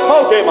types of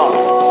Pokemon.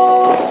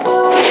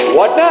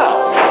 What now?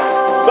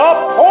 The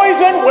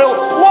poison will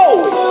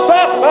slowly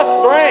sap the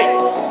strength.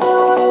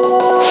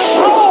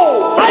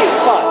 Oh, Ice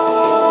Punch!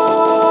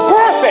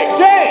 Perfect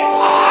aim!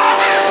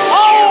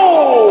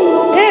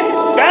 Oh,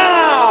 it's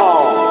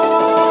down!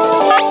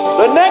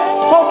 The next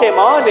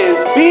Pokemon is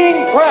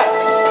being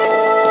pressed.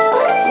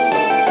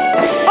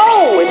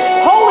 Oh, it's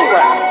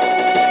Poliwrath!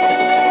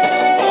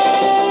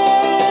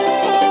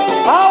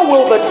 How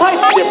will the type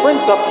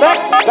difference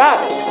affect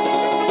battle?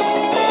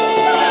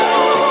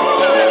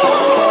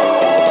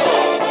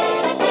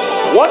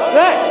 What's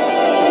next?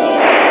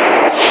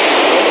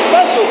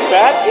 Special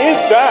Stat is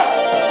down.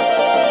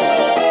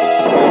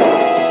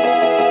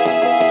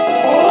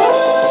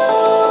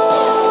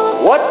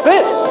 What's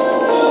this?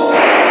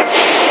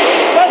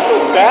 Special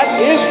Stat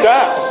is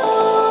down.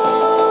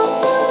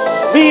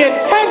 The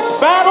intense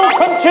battle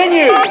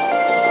continues.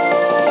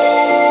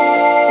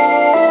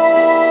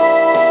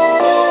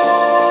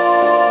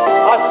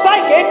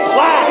 Psychic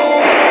Blast!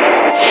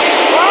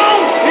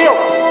 Round zero!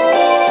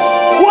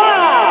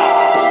 Wow!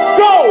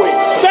 Going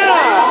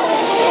down!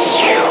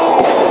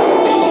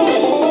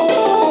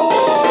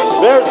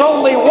 There's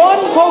only one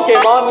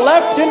Pokemon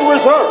left in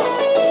reserve.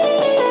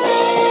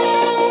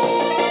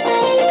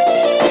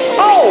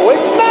 Oh,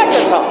 it's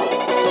Magneton!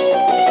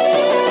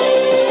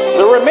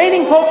 The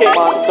remaining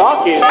Pokemon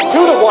stock is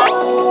 2-1.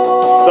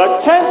 The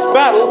tense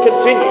battle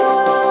continues.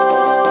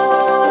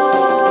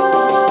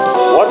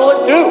 What'll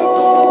it do?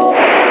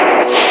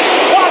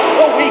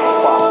 Weak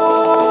spot.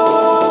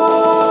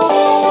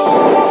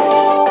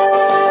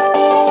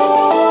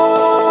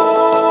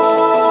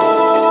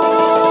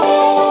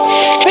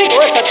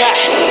 vigorous attack.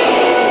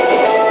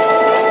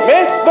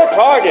 Missed the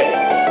target.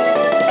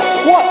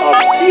 What a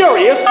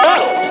furious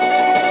battle.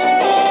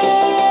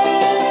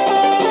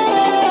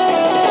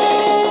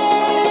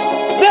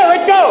 There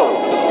it goes.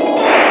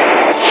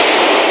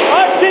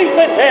 A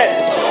decent hit.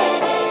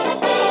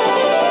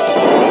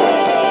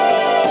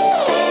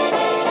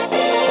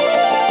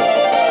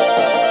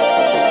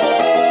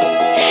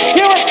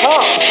 Here it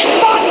comes.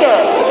 Thunder.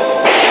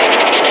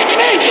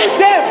 Major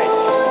damage.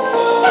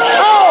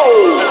 Oh,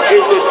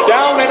 is it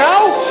down and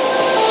out?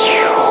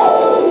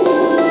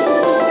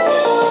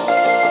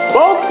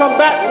 Both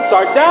combatants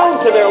are down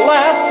to their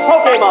last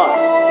Pokemon.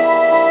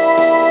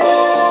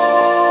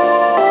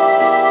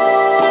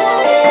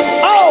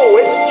 Oh,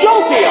 it's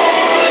Jolteon.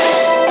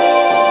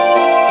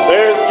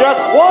 There's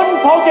just one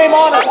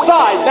Pokemon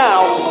aside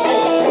now.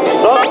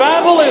 The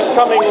battle is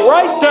coming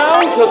right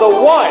down to the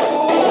wire.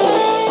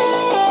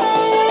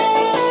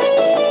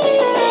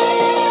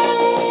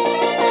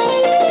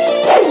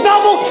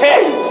 Double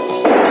kick!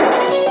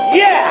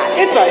 Yeah,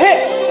 it's a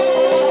hit!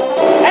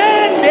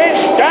 And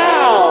it's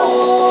down!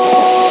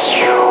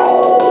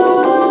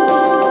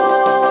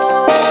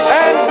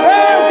 And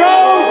there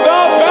goes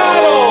the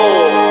battle!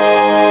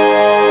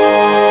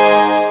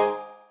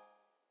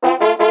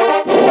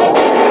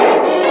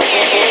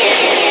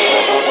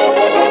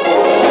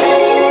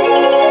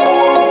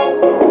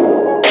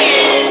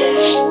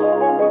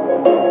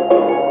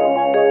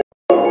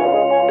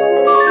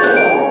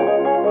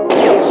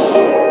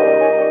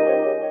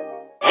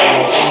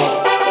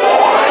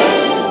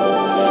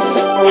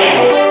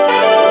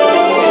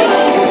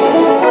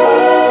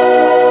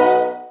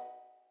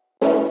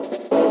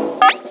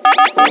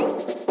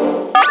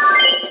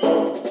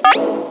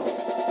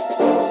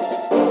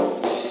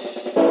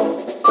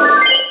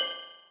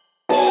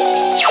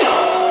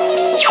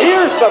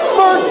 Here's the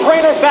third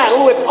trainer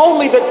battle with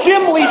only the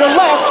gym leader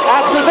left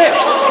after this.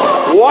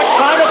 What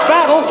kind of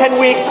battle can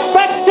we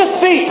expect to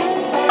see?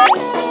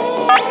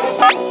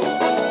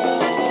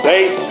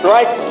 They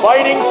strike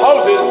fighting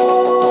poses.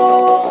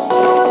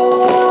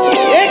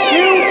 Hit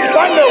you,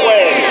 Thunder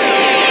Wave.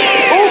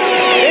 Oops,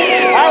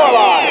 it's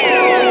paralyzed.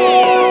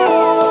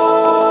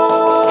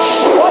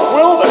 What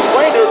will the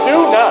trainer do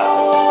now?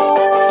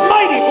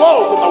 Mighty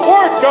blow from the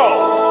word go.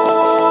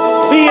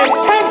 The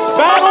intense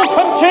battle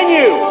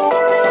continues.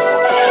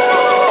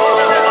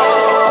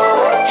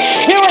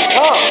 Here it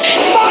comes!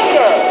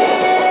 Thunder!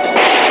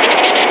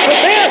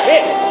 Severe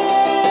hit!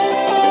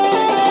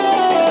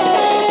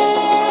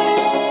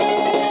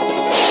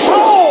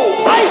 Oh!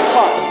 Ice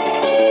punch!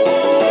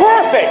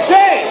 Perfect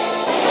aim!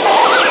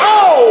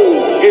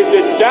 Oh! Is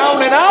it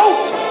down and out?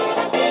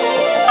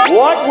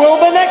 What will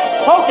the next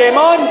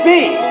Pokemon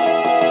be?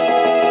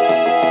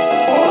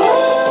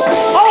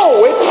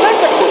 Oh! It's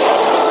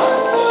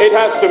Tentacool! It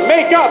has to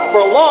make up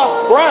for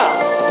lost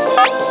ground.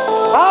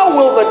 How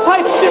will the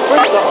type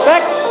difference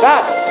affect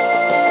that?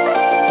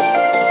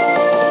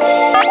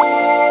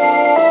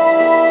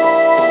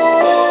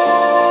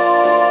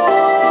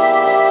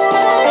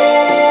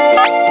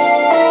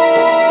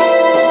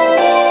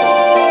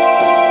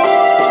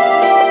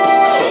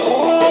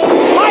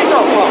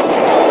 Hydro Pump!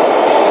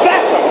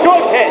 That's a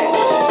good hit!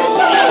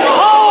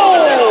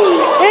 Oh!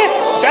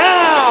 It's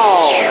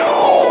down!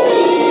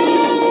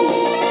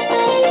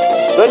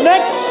 The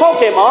next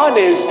Pokemon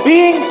is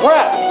being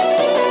pressed.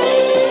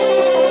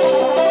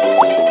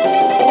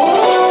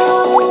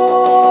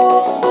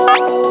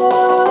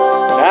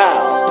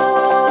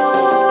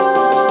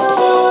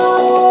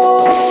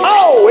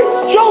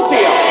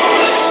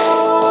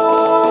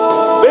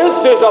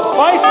 This is a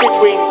fight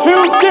between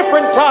two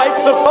different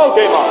types of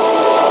Pokemon.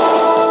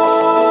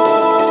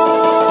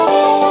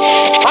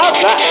 How's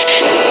that?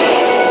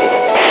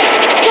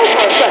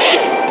 Super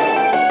effective.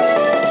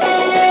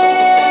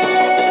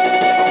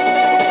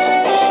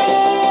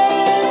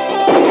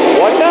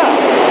 What now?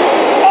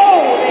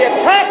 Oh, the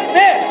attack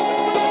missed.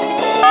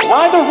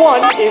 Neither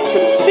one is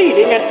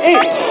conceding an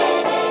inch.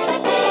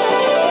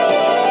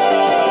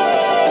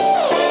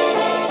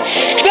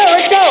 There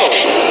it goes.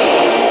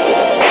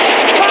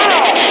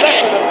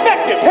 That's an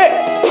effective hit!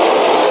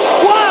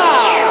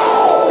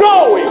 Wow!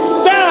 Going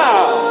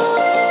down!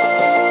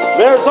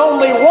 There's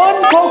only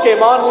one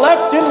Pokemon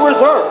left in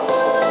reserve.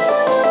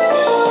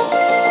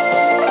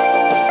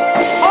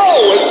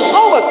 Oh, it's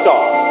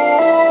Omastar!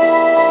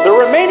 The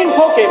remaining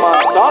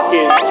Pokemon stock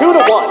is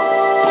 2-1.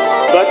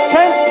 The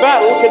tense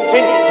battle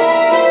continues.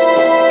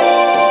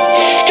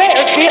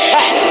 There's the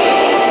attack!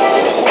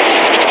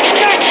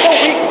 That's the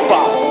weak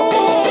spot!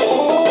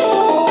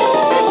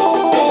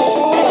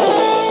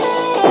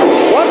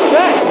 What's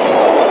that?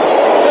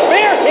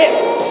 Severe hit!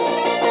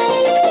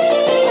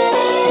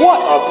 What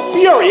a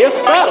furious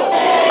battle!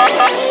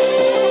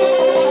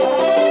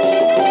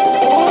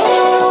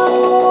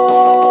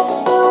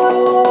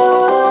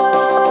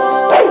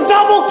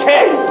 Double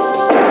kick!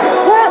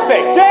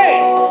 Perfect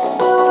aim!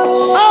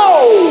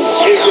 Oh!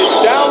 Is it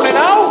down and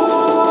out?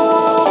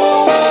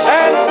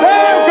 And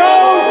there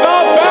goes the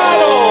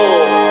battle!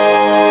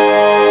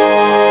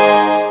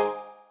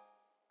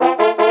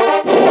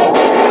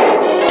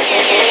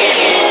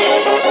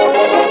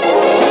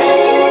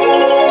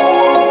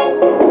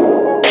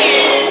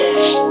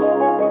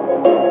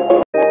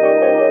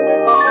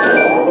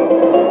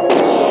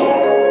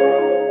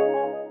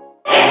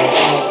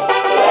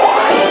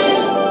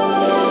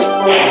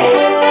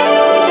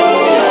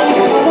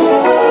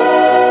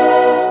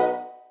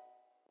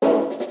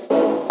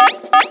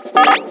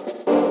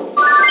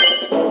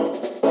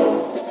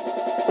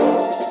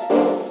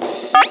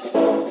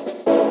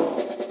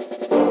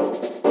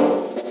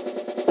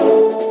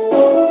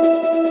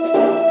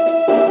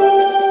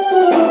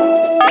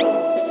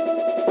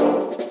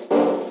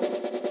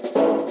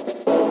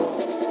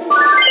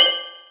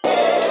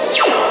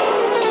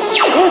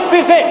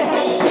 This is it!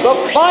 The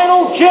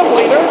final gym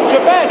leader,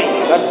 Giovanni,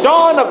 the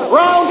dawn of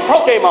ground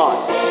Pokemon.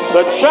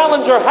 The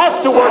challenger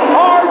has to work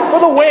hard for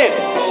the win.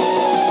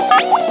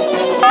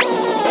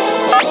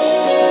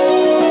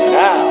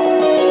 Now,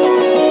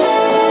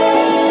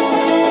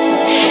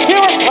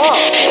 here it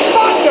comes!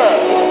 Thunder!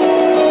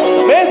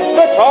 Missed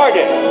the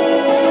target.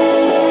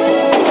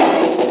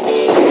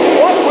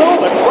 What will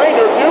the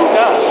trainer do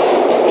now?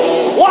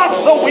 Watch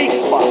the weak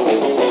spot.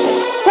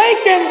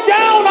 Taken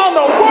down on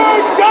the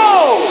word go!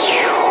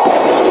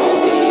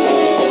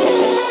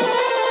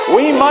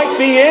 We might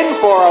be in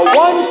for a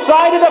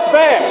one-sided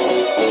affair.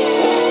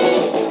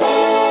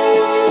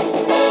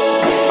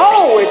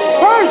 Oh, it's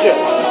Persian!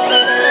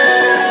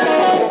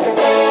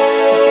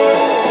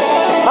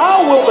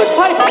 How will the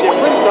type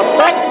difference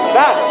affect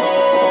that?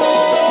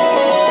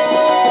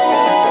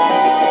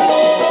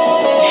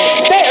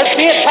 There's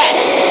the attack!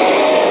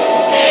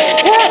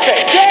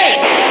 Perfect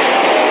game!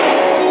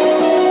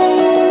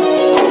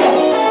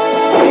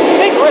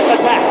 Vigorous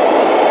attack!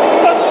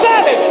 The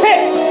savage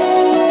hit!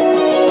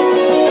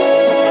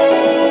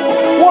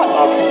 What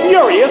a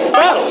furious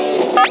battle!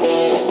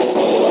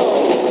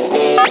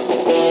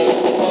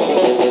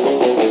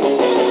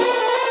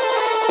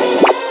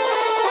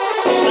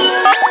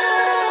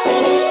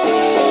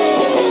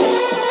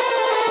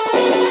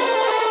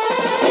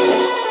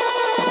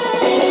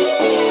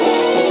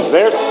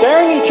 They're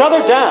staring each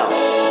other down.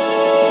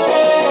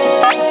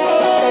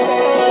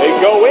 They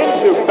go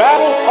into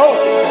battle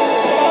posing.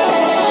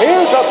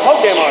 Here's a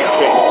Pokemon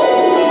chase.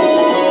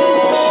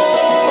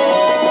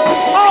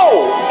 Oh,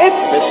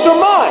 it's Mr.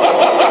 Mime.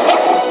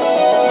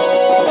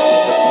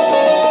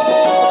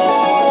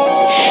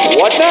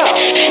 What now?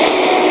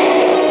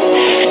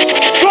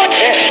 Good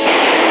hit.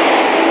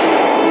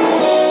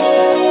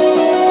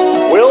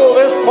 Will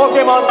this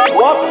Pokemon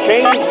swap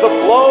change the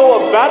flow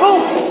of battle?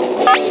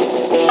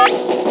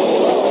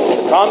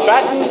 The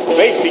combatants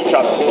face each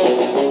other.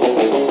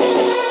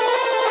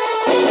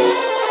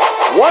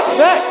 What's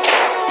next?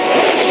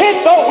 Hit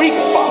the weak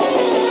spot.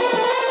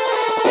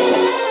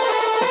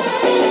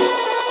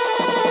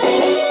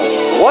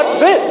 What's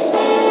this?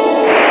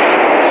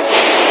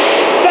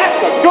 That's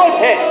a good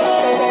hit.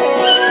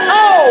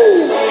 Oh!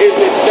 Is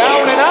it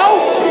down and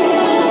out?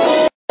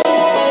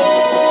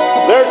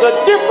 There's a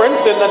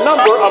difference in the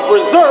number of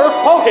reserve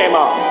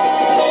Pokemon.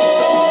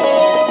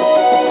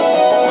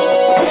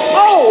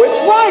 Oh, it's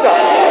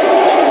Rhydon!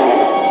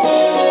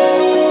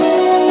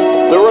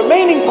 The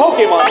remaining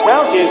Pokemon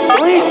count is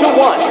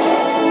 3-1.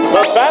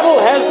 The battle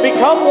has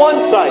become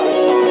one-sided.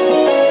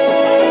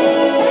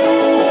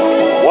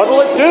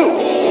 What'll it do?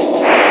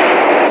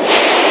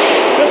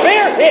 The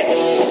bear hit!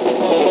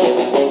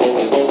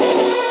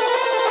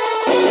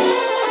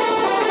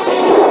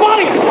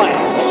 Body slam!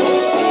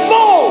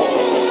 Boom!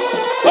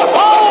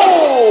 Oh!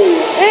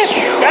 It's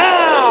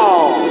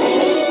down!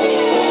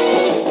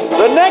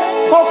 The next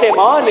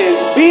Pokemon is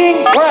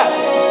being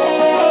prepped.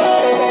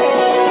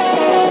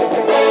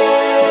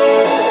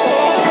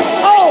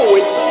 Oh,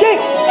 it's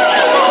Jynx!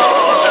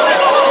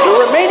 The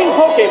remaining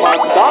Pokemon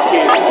stock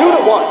is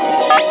 2-1.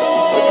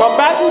 The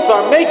combatants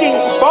are making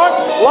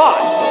sparks fly.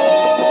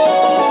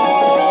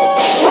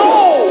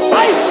 Oh!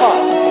 Ice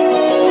Punch!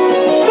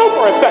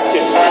 Super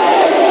effective!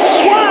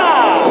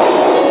 Wow!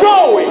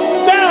 Going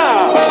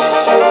down!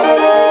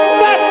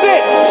 That's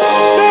it!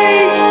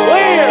 Stage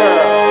clear!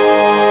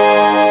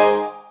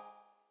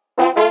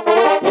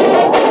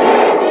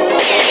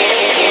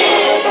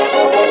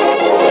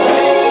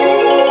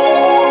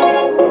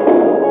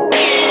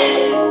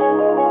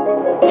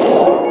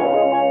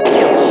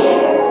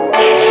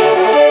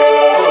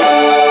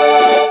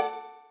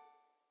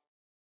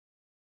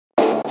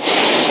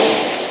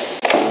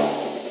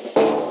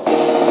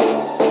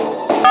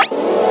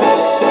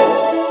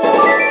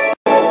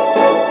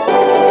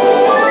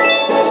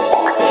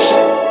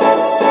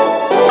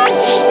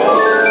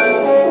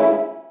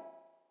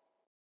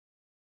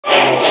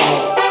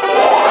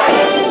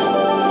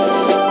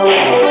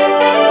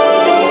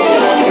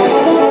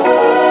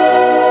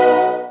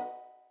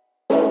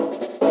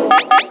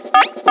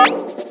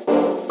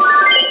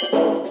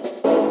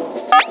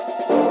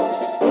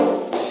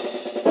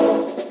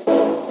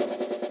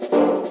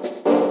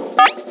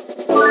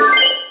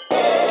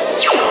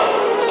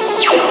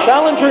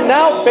 Challenger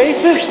now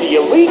faces the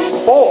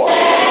Elite Four.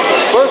 The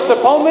first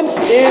opponent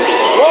is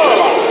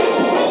Lorelei.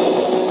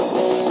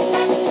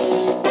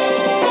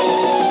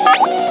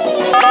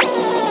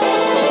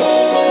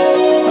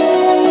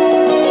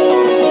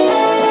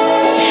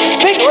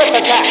 Vigorous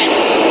attack.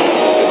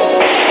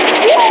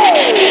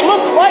 Whoa!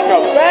 Looks like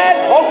a bad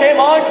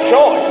Pokemon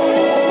choice.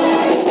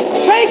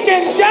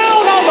 Taken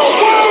down on the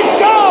word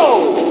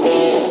go!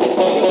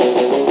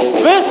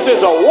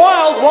 is a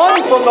wild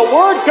one from the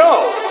word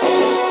go.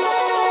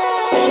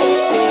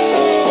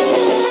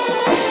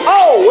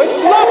 Oh, it's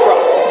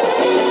Lapras.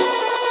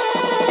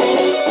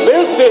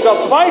 This is a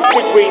fight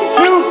between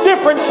two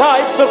different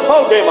types of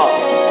Pokemon.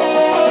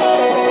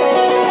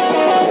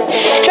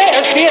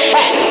 There's the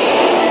attack.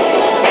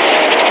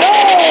 No,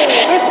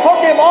 this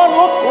Pokemon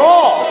looks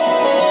wrong.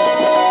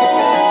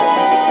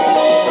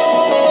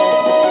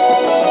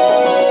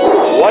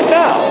 What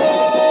now?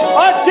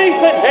 A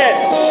decent hit.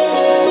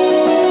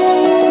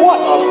 What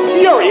a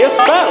furious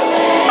battle.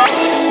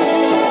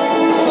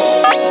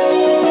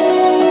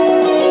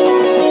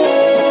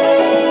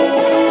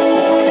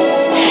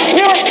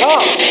 Here it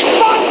comes.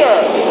 Thunder.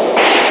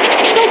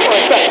 Super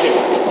effective.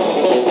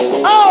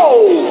 Oh,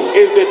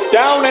 is it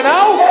down and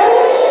out?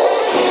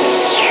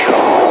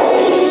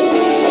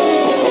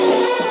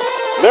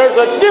 There's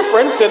a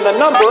difference in the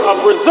number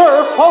of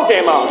reserve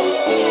Pokemon.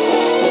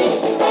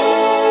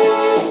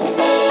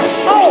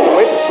 Oh,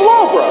 it's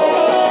Slowbro.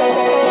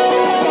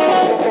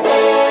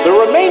 The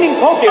remaining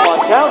Pokemon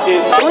count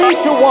is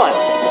 3-1.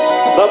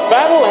 The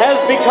battle has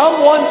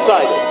become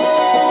one-sided.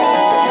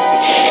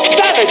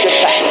 Savage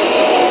attack.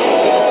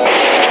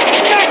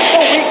 That's the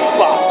weak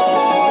spot.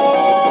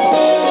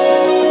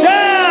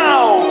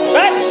 Down.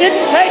 That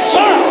didn't take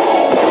much.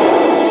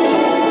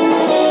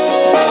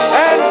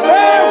 And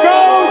there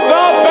goes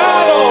the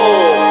battle.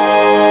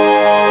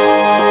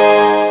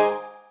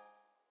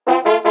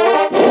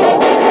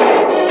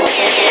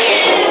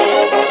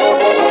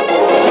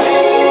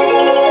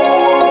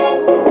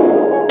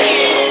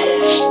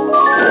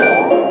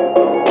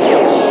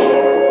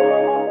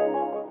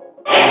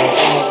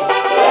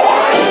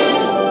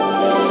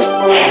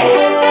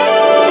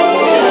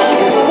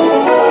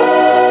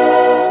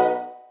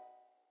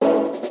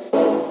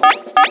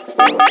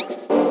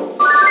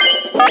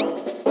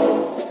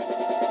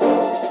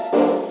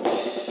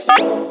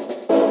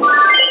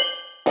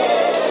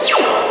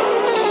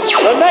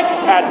 The next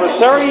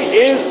adversary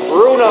is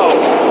Bruno.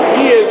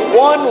 He is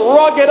one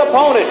rugged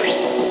opponent.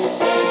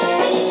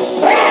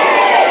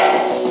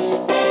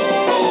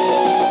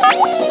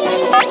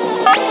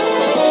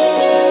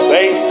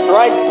 They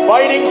strike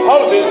fighting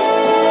poses.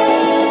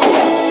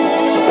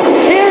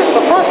 Here's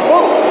the first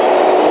move.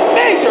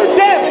 Major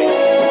damage.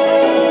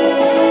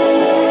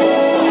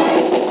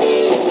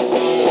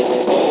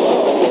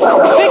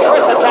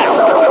 Vigorous attack.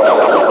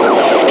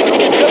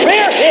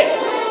 Severe hit.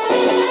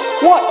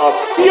 What a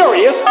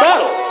furious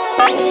battle!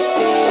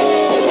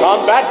 The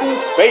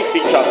combatants face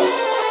each other.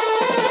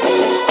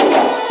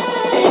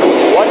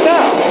 What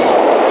now?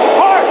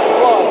 Harsh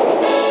blow!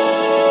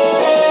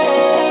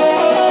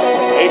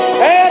 It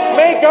can't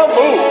make a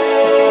move.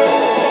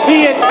 The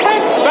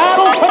intense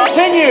battle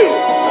continues.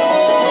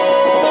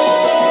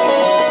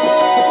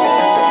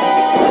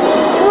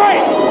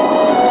 Right!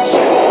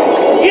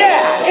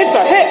 Yeah, it's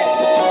a hit!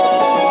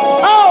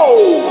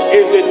 Oh!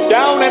 Is it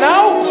down and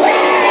out?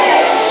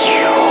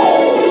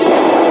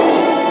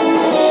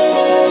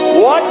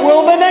 What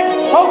will the next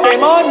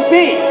Pokemon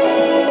be?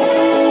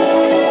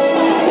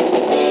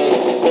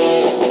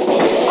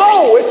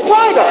 Oh, it's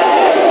Rhyhorn!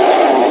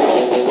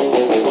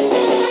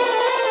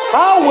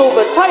 How will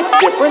the type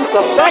difference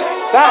affect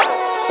battle?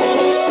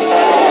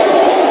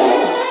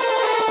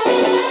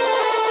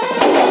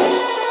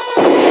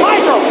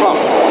 Hydro Pump!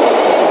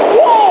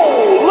 Whoa!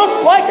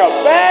 Looks like a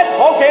bad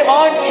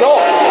Pokemon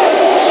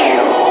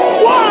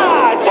choice!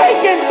 Wow!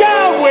 Taken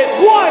down with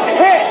one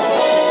hit!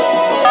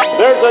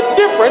 There's a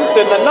difference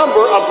in the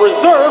number of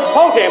reserve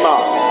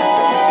Pokemon.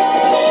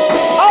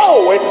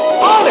 Oh, it's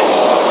Onix!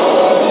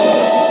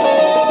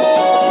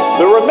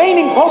 The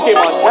remaining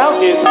Pokemon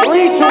count is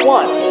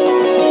 3-1.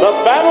 The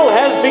battle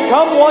has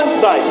become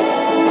one-sided.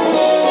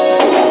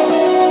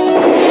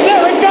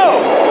 There it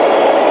goes!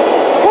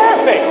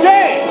 Perfect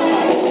game!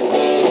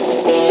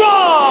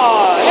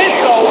 Gone!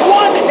 It's a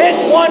one-hit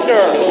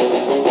wonder!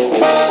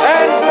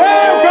 And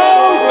there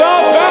goes the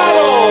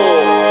battle!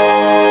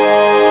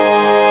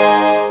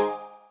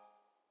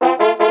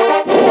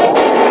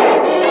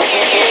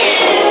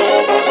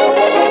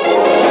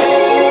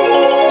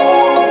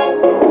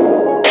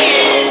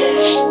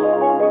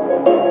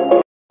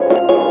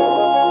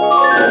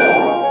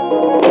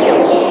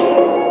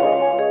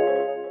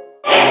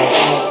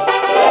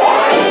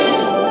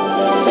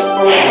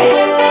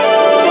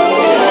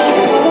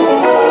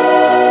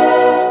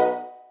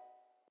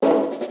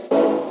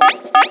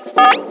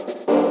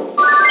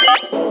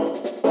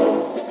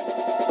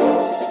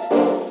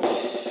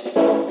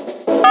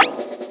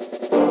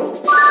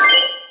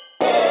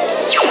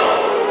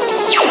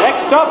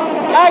 Next up,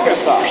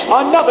 Agatha,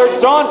 another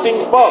daunting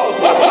foe.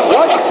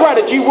 What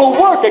strategy will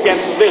work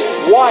against this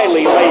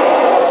wily lady?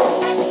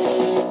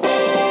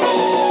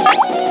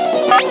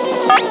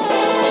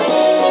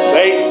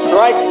 They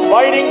strike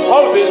fighting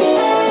poses.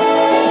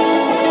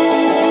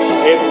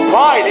 It's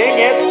biding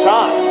its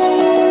time.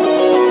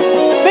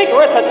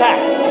 Vigorous attack.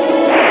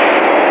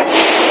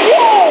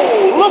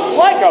 Whoa! Looks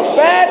like a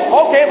bad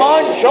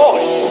Pokemon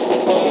choice.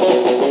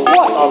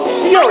 What a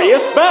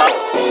furious battle!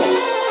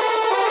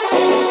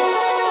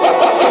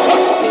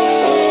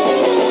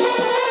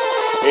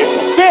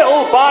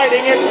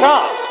 biding its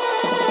time.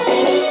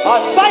 A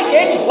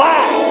psychic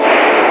blast!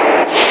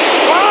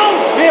 Round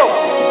zero!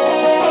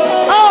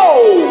 Oh!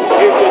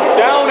 Is it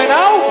down and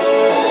out?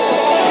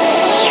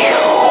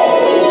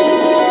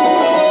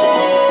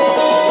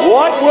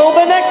 What will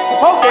the next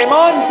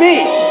Pokemon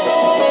be?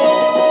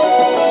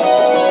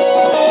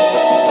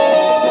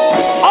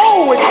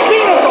 Oh, it's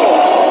Venusaur!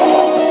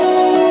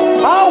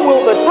 How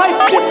will the type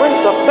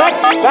difference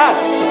affect that?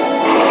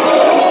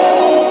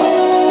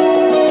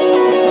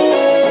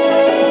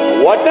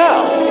 What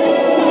now?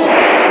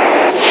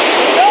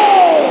 No!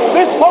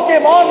 This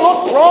Pokemon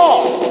looks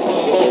wrong!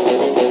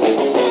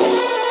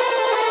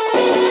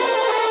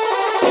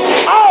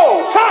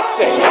 Oh,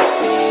 toxic!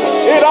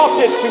 It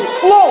opted to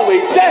slowly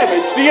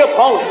damage the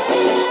opponent.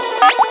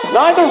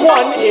 Neither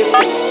one is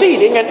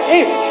succeeding an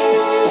inch.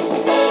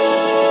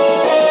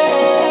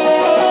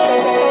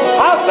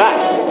 How's that?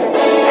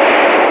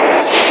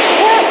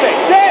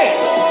 Perfect game!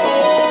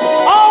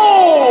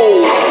 Oh!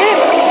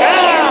 It's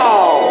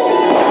down!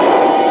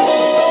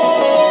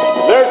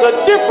 There's a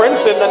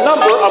difference in the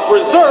number of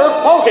reserve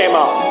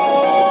Pokemon.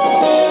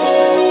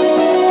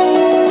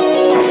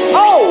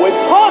 Oh,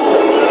 it's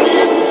Haunter!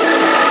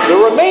 The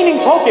remaining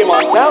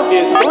Pokemon count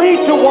is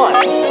 3-1.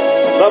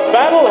 The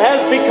battle has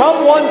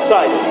become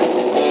one-sided.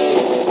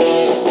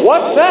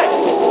 What's next?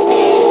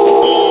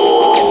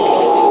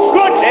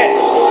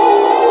 Goodness!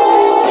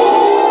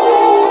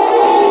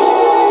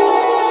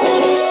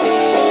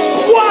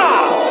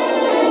 Wow!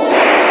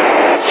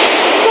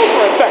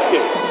 Super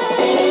effective!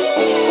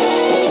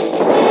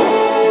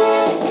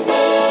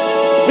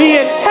 The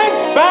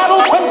intense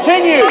battle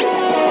continues!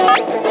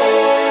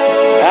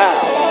 Now,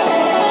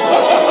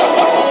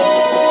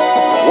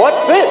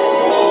 what's this?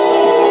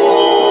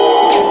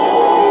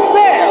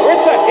 There,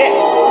 it's a hit!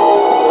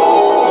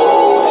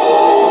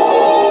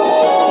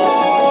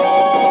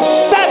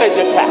 Savage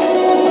attack!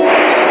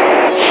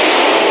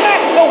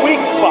 That's the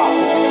weak spot!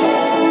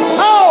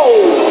 Oh!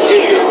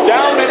 Is it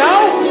down and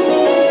out?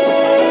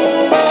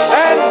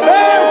 And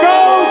there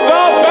goes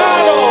the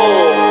battle!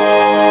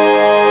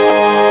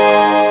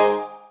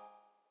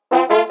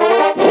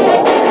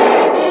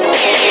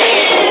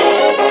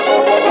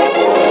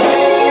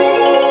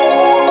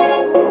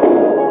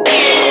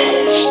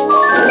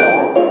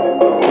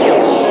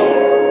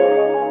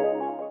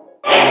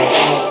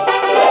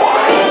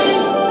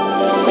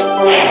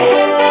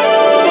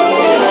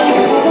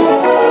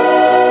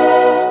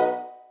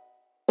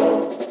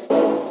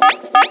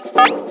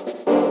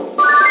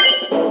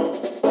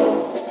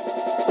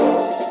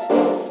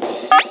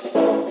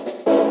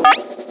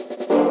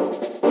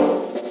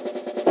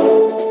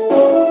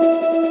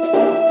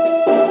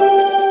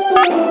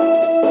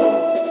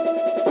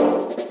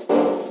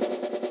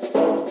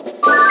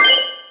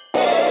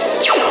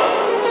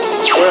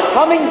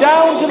 Coming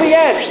down to the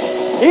end,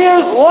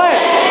 here's Lance,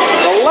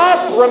 the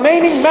last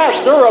remaining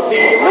master of the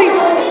Elite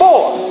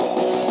Four.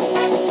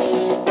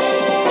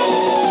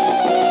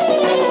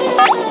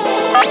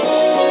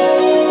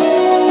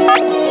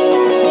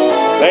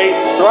 They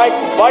strike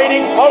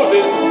fighting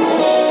poses.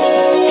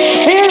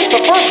 Here's the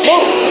first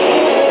move.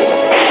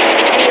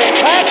 The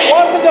attack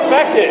wasn't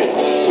effective.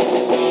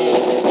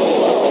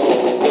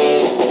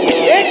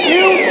 It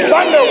used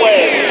Thunder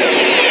Wave.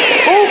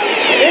 Oops,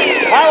 it's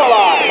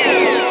paralyzed.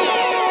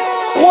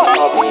 What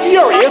a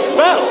furious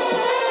battle!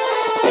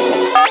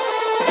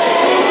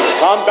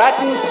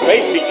 Combatants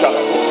face each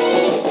other.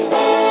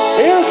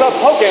 Here's a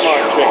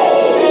Pokemon trick.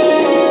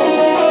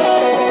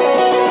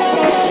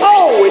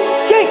 Oh, it's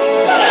Jake!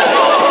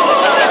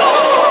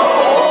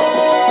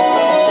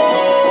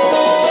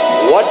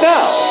 What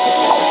now?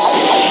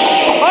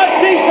 A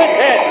decent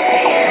hit!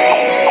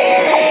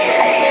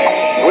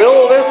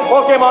 Will this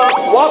Pokemon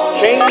swap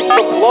change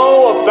the flow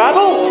of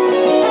battle?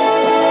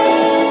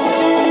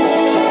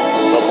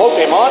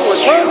 Pokemon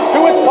returns to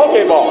its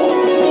Pokeball.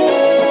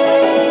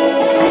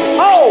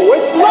 Oh,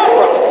 it's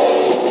Lapras!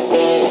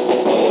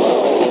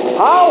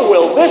 How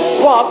will this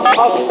swap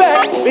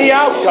affect the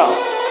outcome?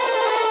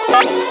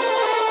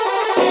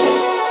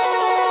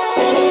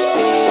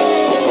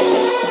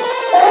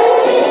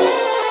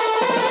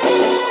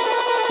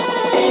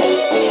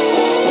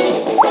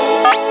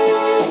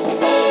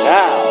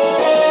 Now,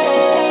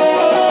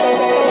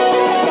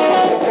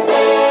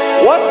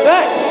 what's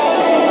next?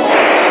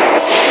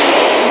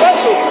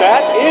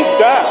 That is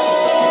down.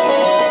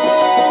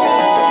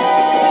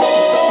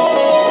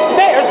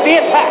 There's the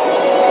attack.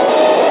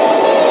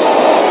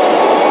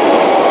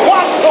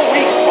 Watch the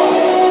weak spot.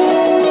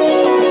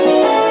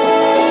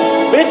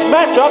 This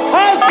matchup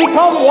has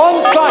become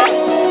one-sided.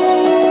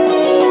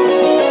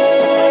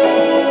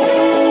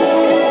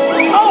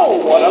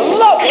 Oh, what a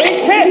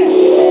lovely kick.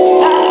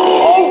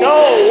 Oh no,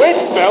 it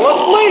fell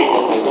asleep.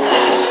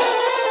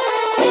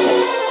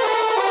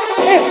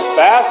 It's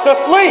fast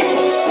asleep.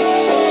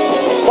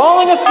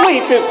 Falling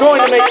asleep is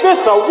going to make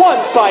this a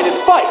one-sided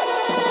fight.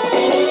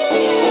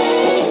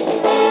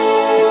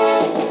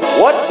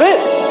 What's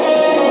this?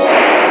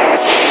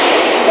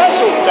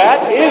 Special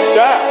Stat is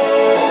down.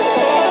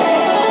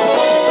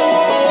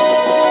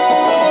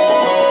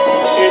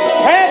 It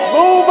can't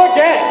move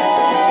again.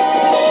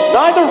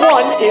 Neither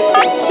one is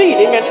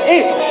conceding an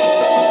inch.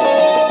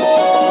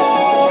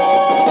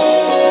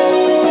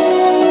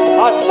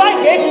 A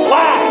psychic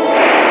blast!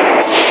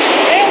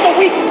 And the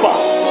weak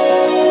spot.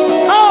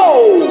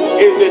 Oh!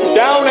 Is it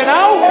down and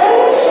out?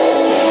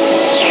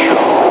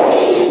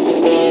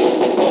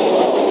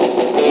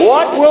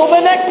 What will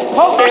the next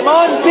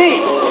Pokemon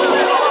be?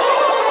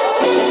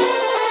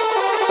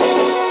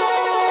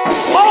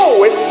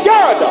 Oh, it's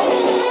Gyarados!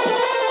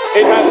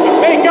 It has to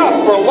make up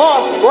for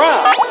lost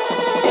ground.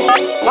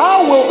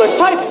 How will the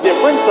type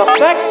difference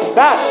affect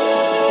battle?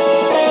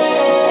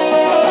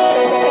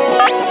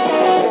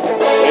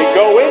 They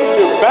go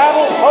into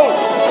battle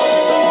poses.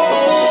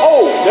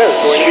 Oh, there's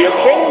going to be a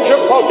change of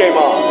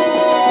Pokemon.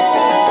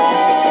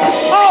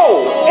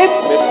 Oh, it's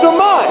Mr.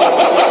 Mime.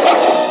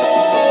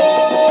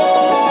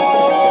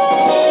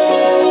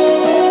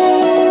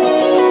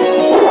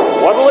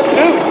 What'll it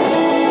do?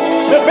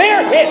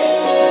 Severe hit.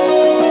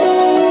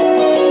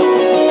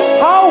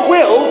 How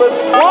will the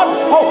squad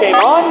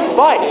Pokemon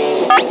fight?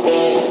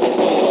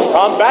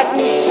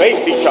 Combatants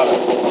face each other.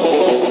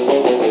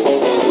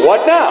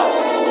 What now?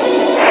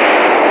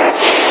 The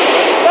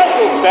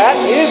special stat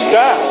is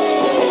down.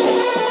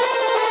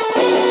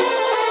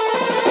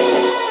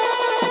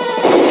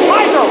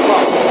 Hydro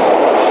Pump!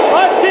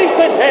 A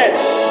decent hit!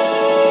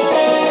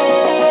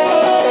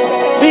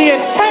 The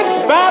intense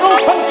battle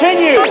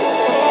continues!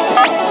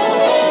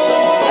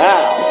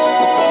 Now,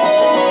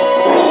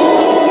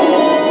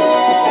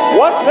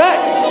 what's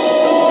next?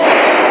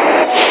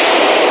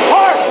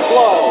 Harsh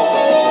blow!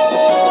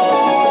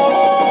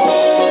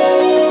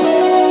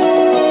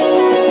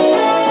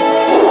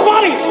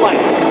 Body slam!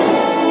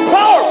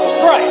 Powerful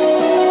strike!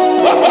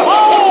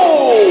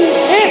 Oh!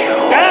 It's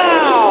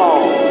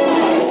down!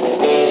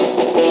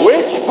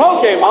 Which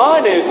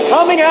Pokemon is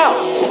coming out?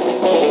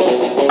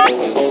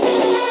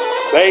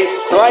 They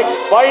strike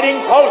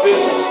fighting poses.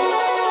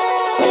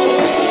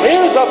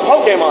 Here's a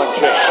Pokemon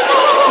trick.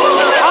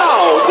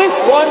 Ow! This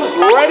one's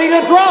ready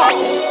to drop!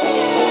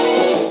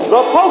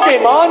 The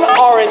Pokemon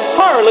are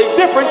entirely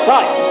different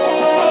types.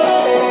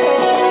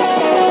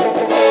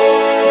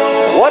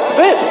 What's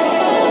this?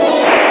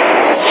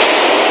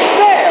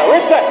 There!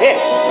 It's a hit!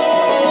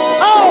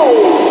 Oh!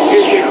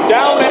 Is it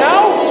down and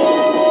out?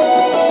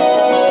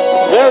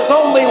 There's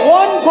only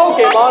one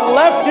Pokemon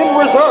left in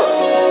reserve.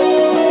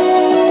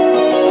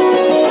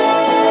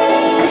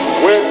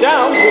 We're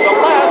down to the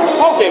last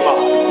Pokemon.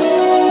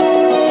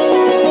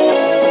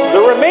 The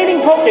remaining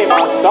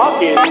Pokemon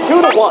stock is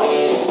 2-1.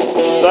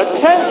 The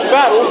 10th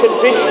battle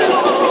continues.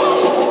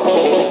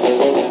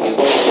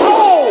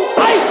 Oh!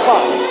 Ice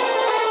Punch!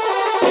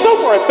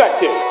 Super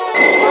effective!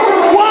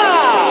 Wow!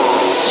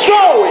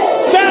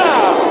 Going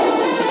down!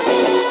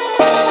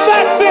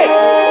 That's it!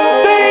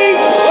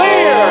 Stage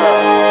clear!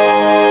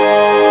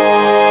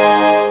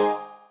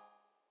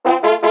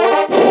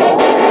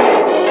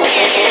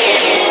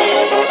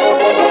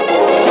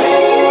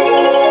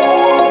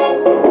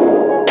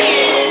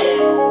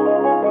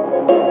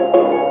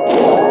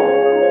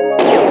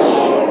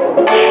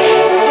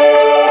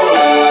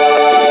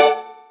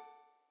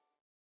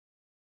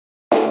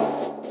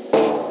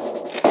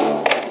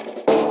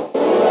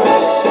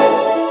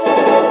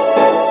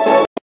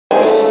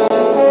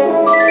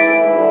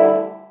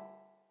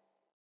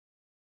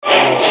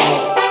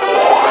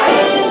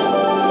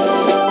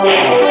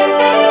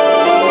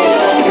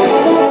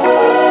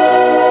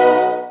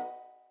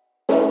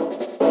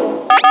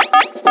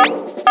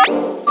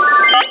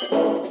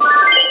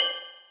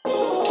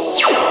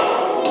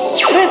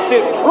 This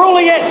is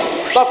truly it,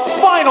 the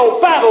final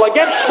battle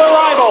against the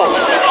rival.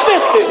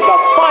 This is the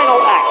final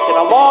act in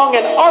a long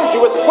and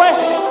arduous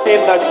quest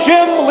in the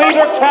Gym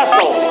Leader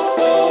Castle.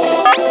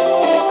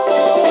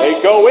 They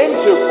go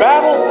into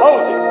battle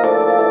poses.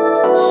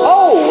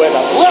 Oh, an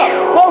abrupt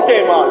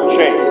Pokemon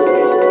change.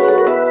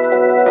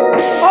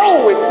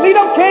 Oh, it's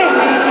Nidoking.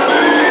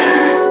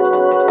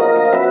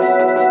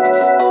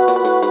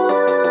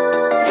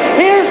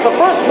 Here's the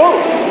first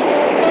move.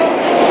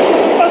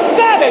 A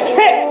savage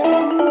hit.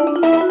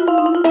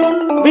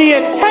 The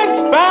intense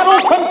battle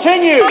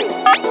continues!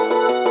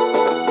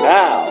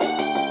 Now,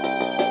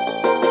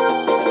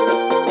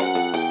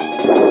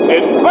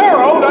 it's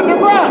burrowed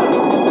underground!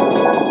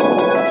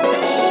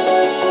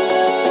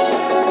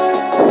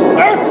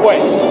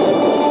 Earthquake!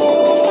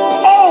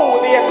 Oh,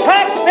 the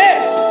attack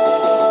missed!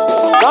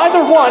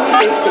 Neither one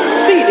is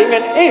conceding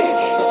an inch.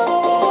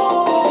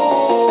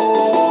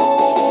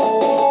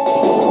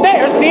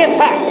 There's the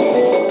attack!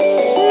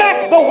 Smack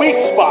the weak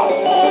spot!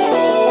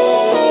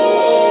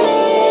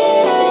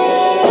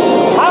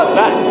 How's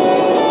that?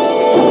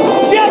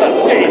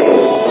 Devastating!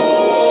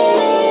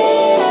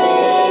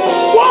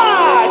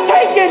 Wow!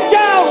 Take it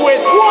down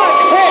with one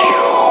hit!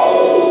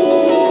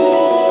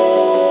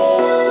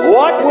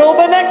 What will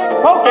the next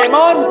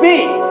Pokemon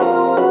be?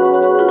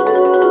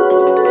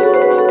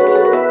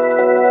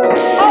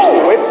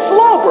 Oh, it's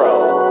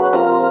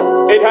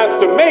Slowbro! It has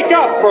to make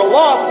up for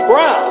lost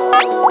ground.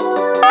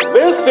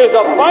 This is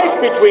a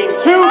fight between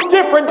two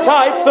different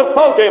types of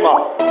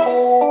Pokemon.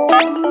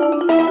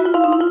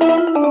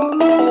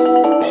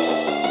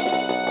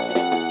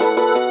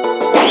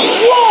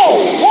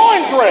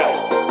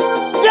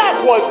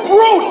 was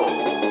brutal!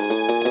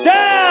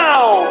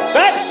 Down!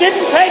 That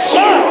didn't take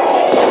much!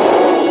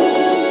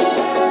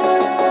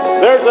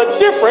 There's a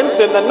difference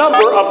in the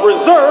number of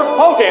reserve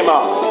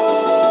Pokemon.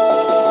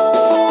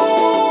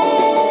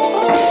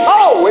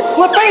 Oh, it's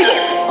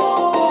Clefairy!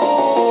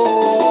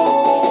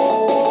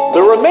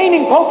 The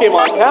remaining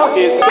Pokemon count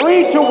is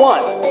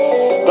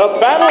 3-1. The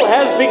battle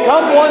has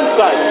become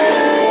one-sided.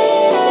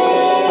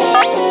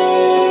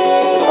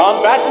 The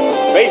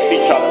combatants face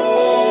each other.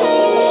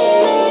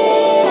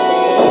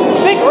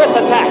 Vigorous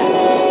attack.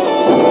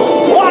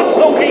 Watch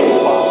the weak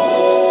spot.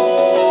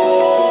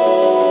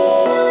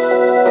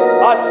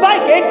 A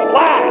psychic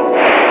blast.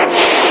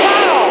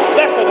 Wow,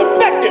 that's an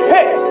effective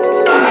hit.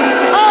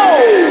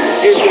 Oh,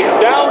 is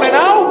it down and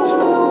out?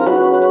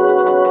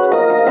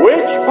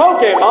 Which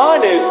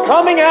Pokemon is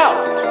coming out?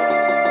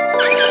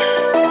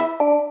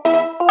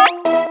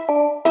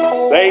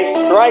 They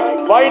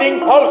strike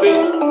fighting poses.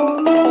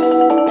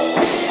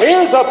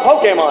 Here's a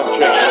Pokemon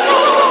check.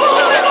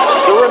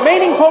 The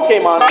remaining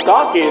Pokemon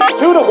stock is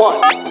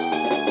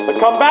 2-1. The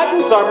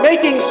combatants are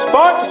making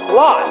sparks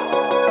fly.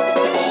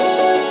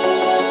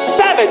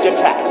 Savage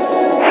attack.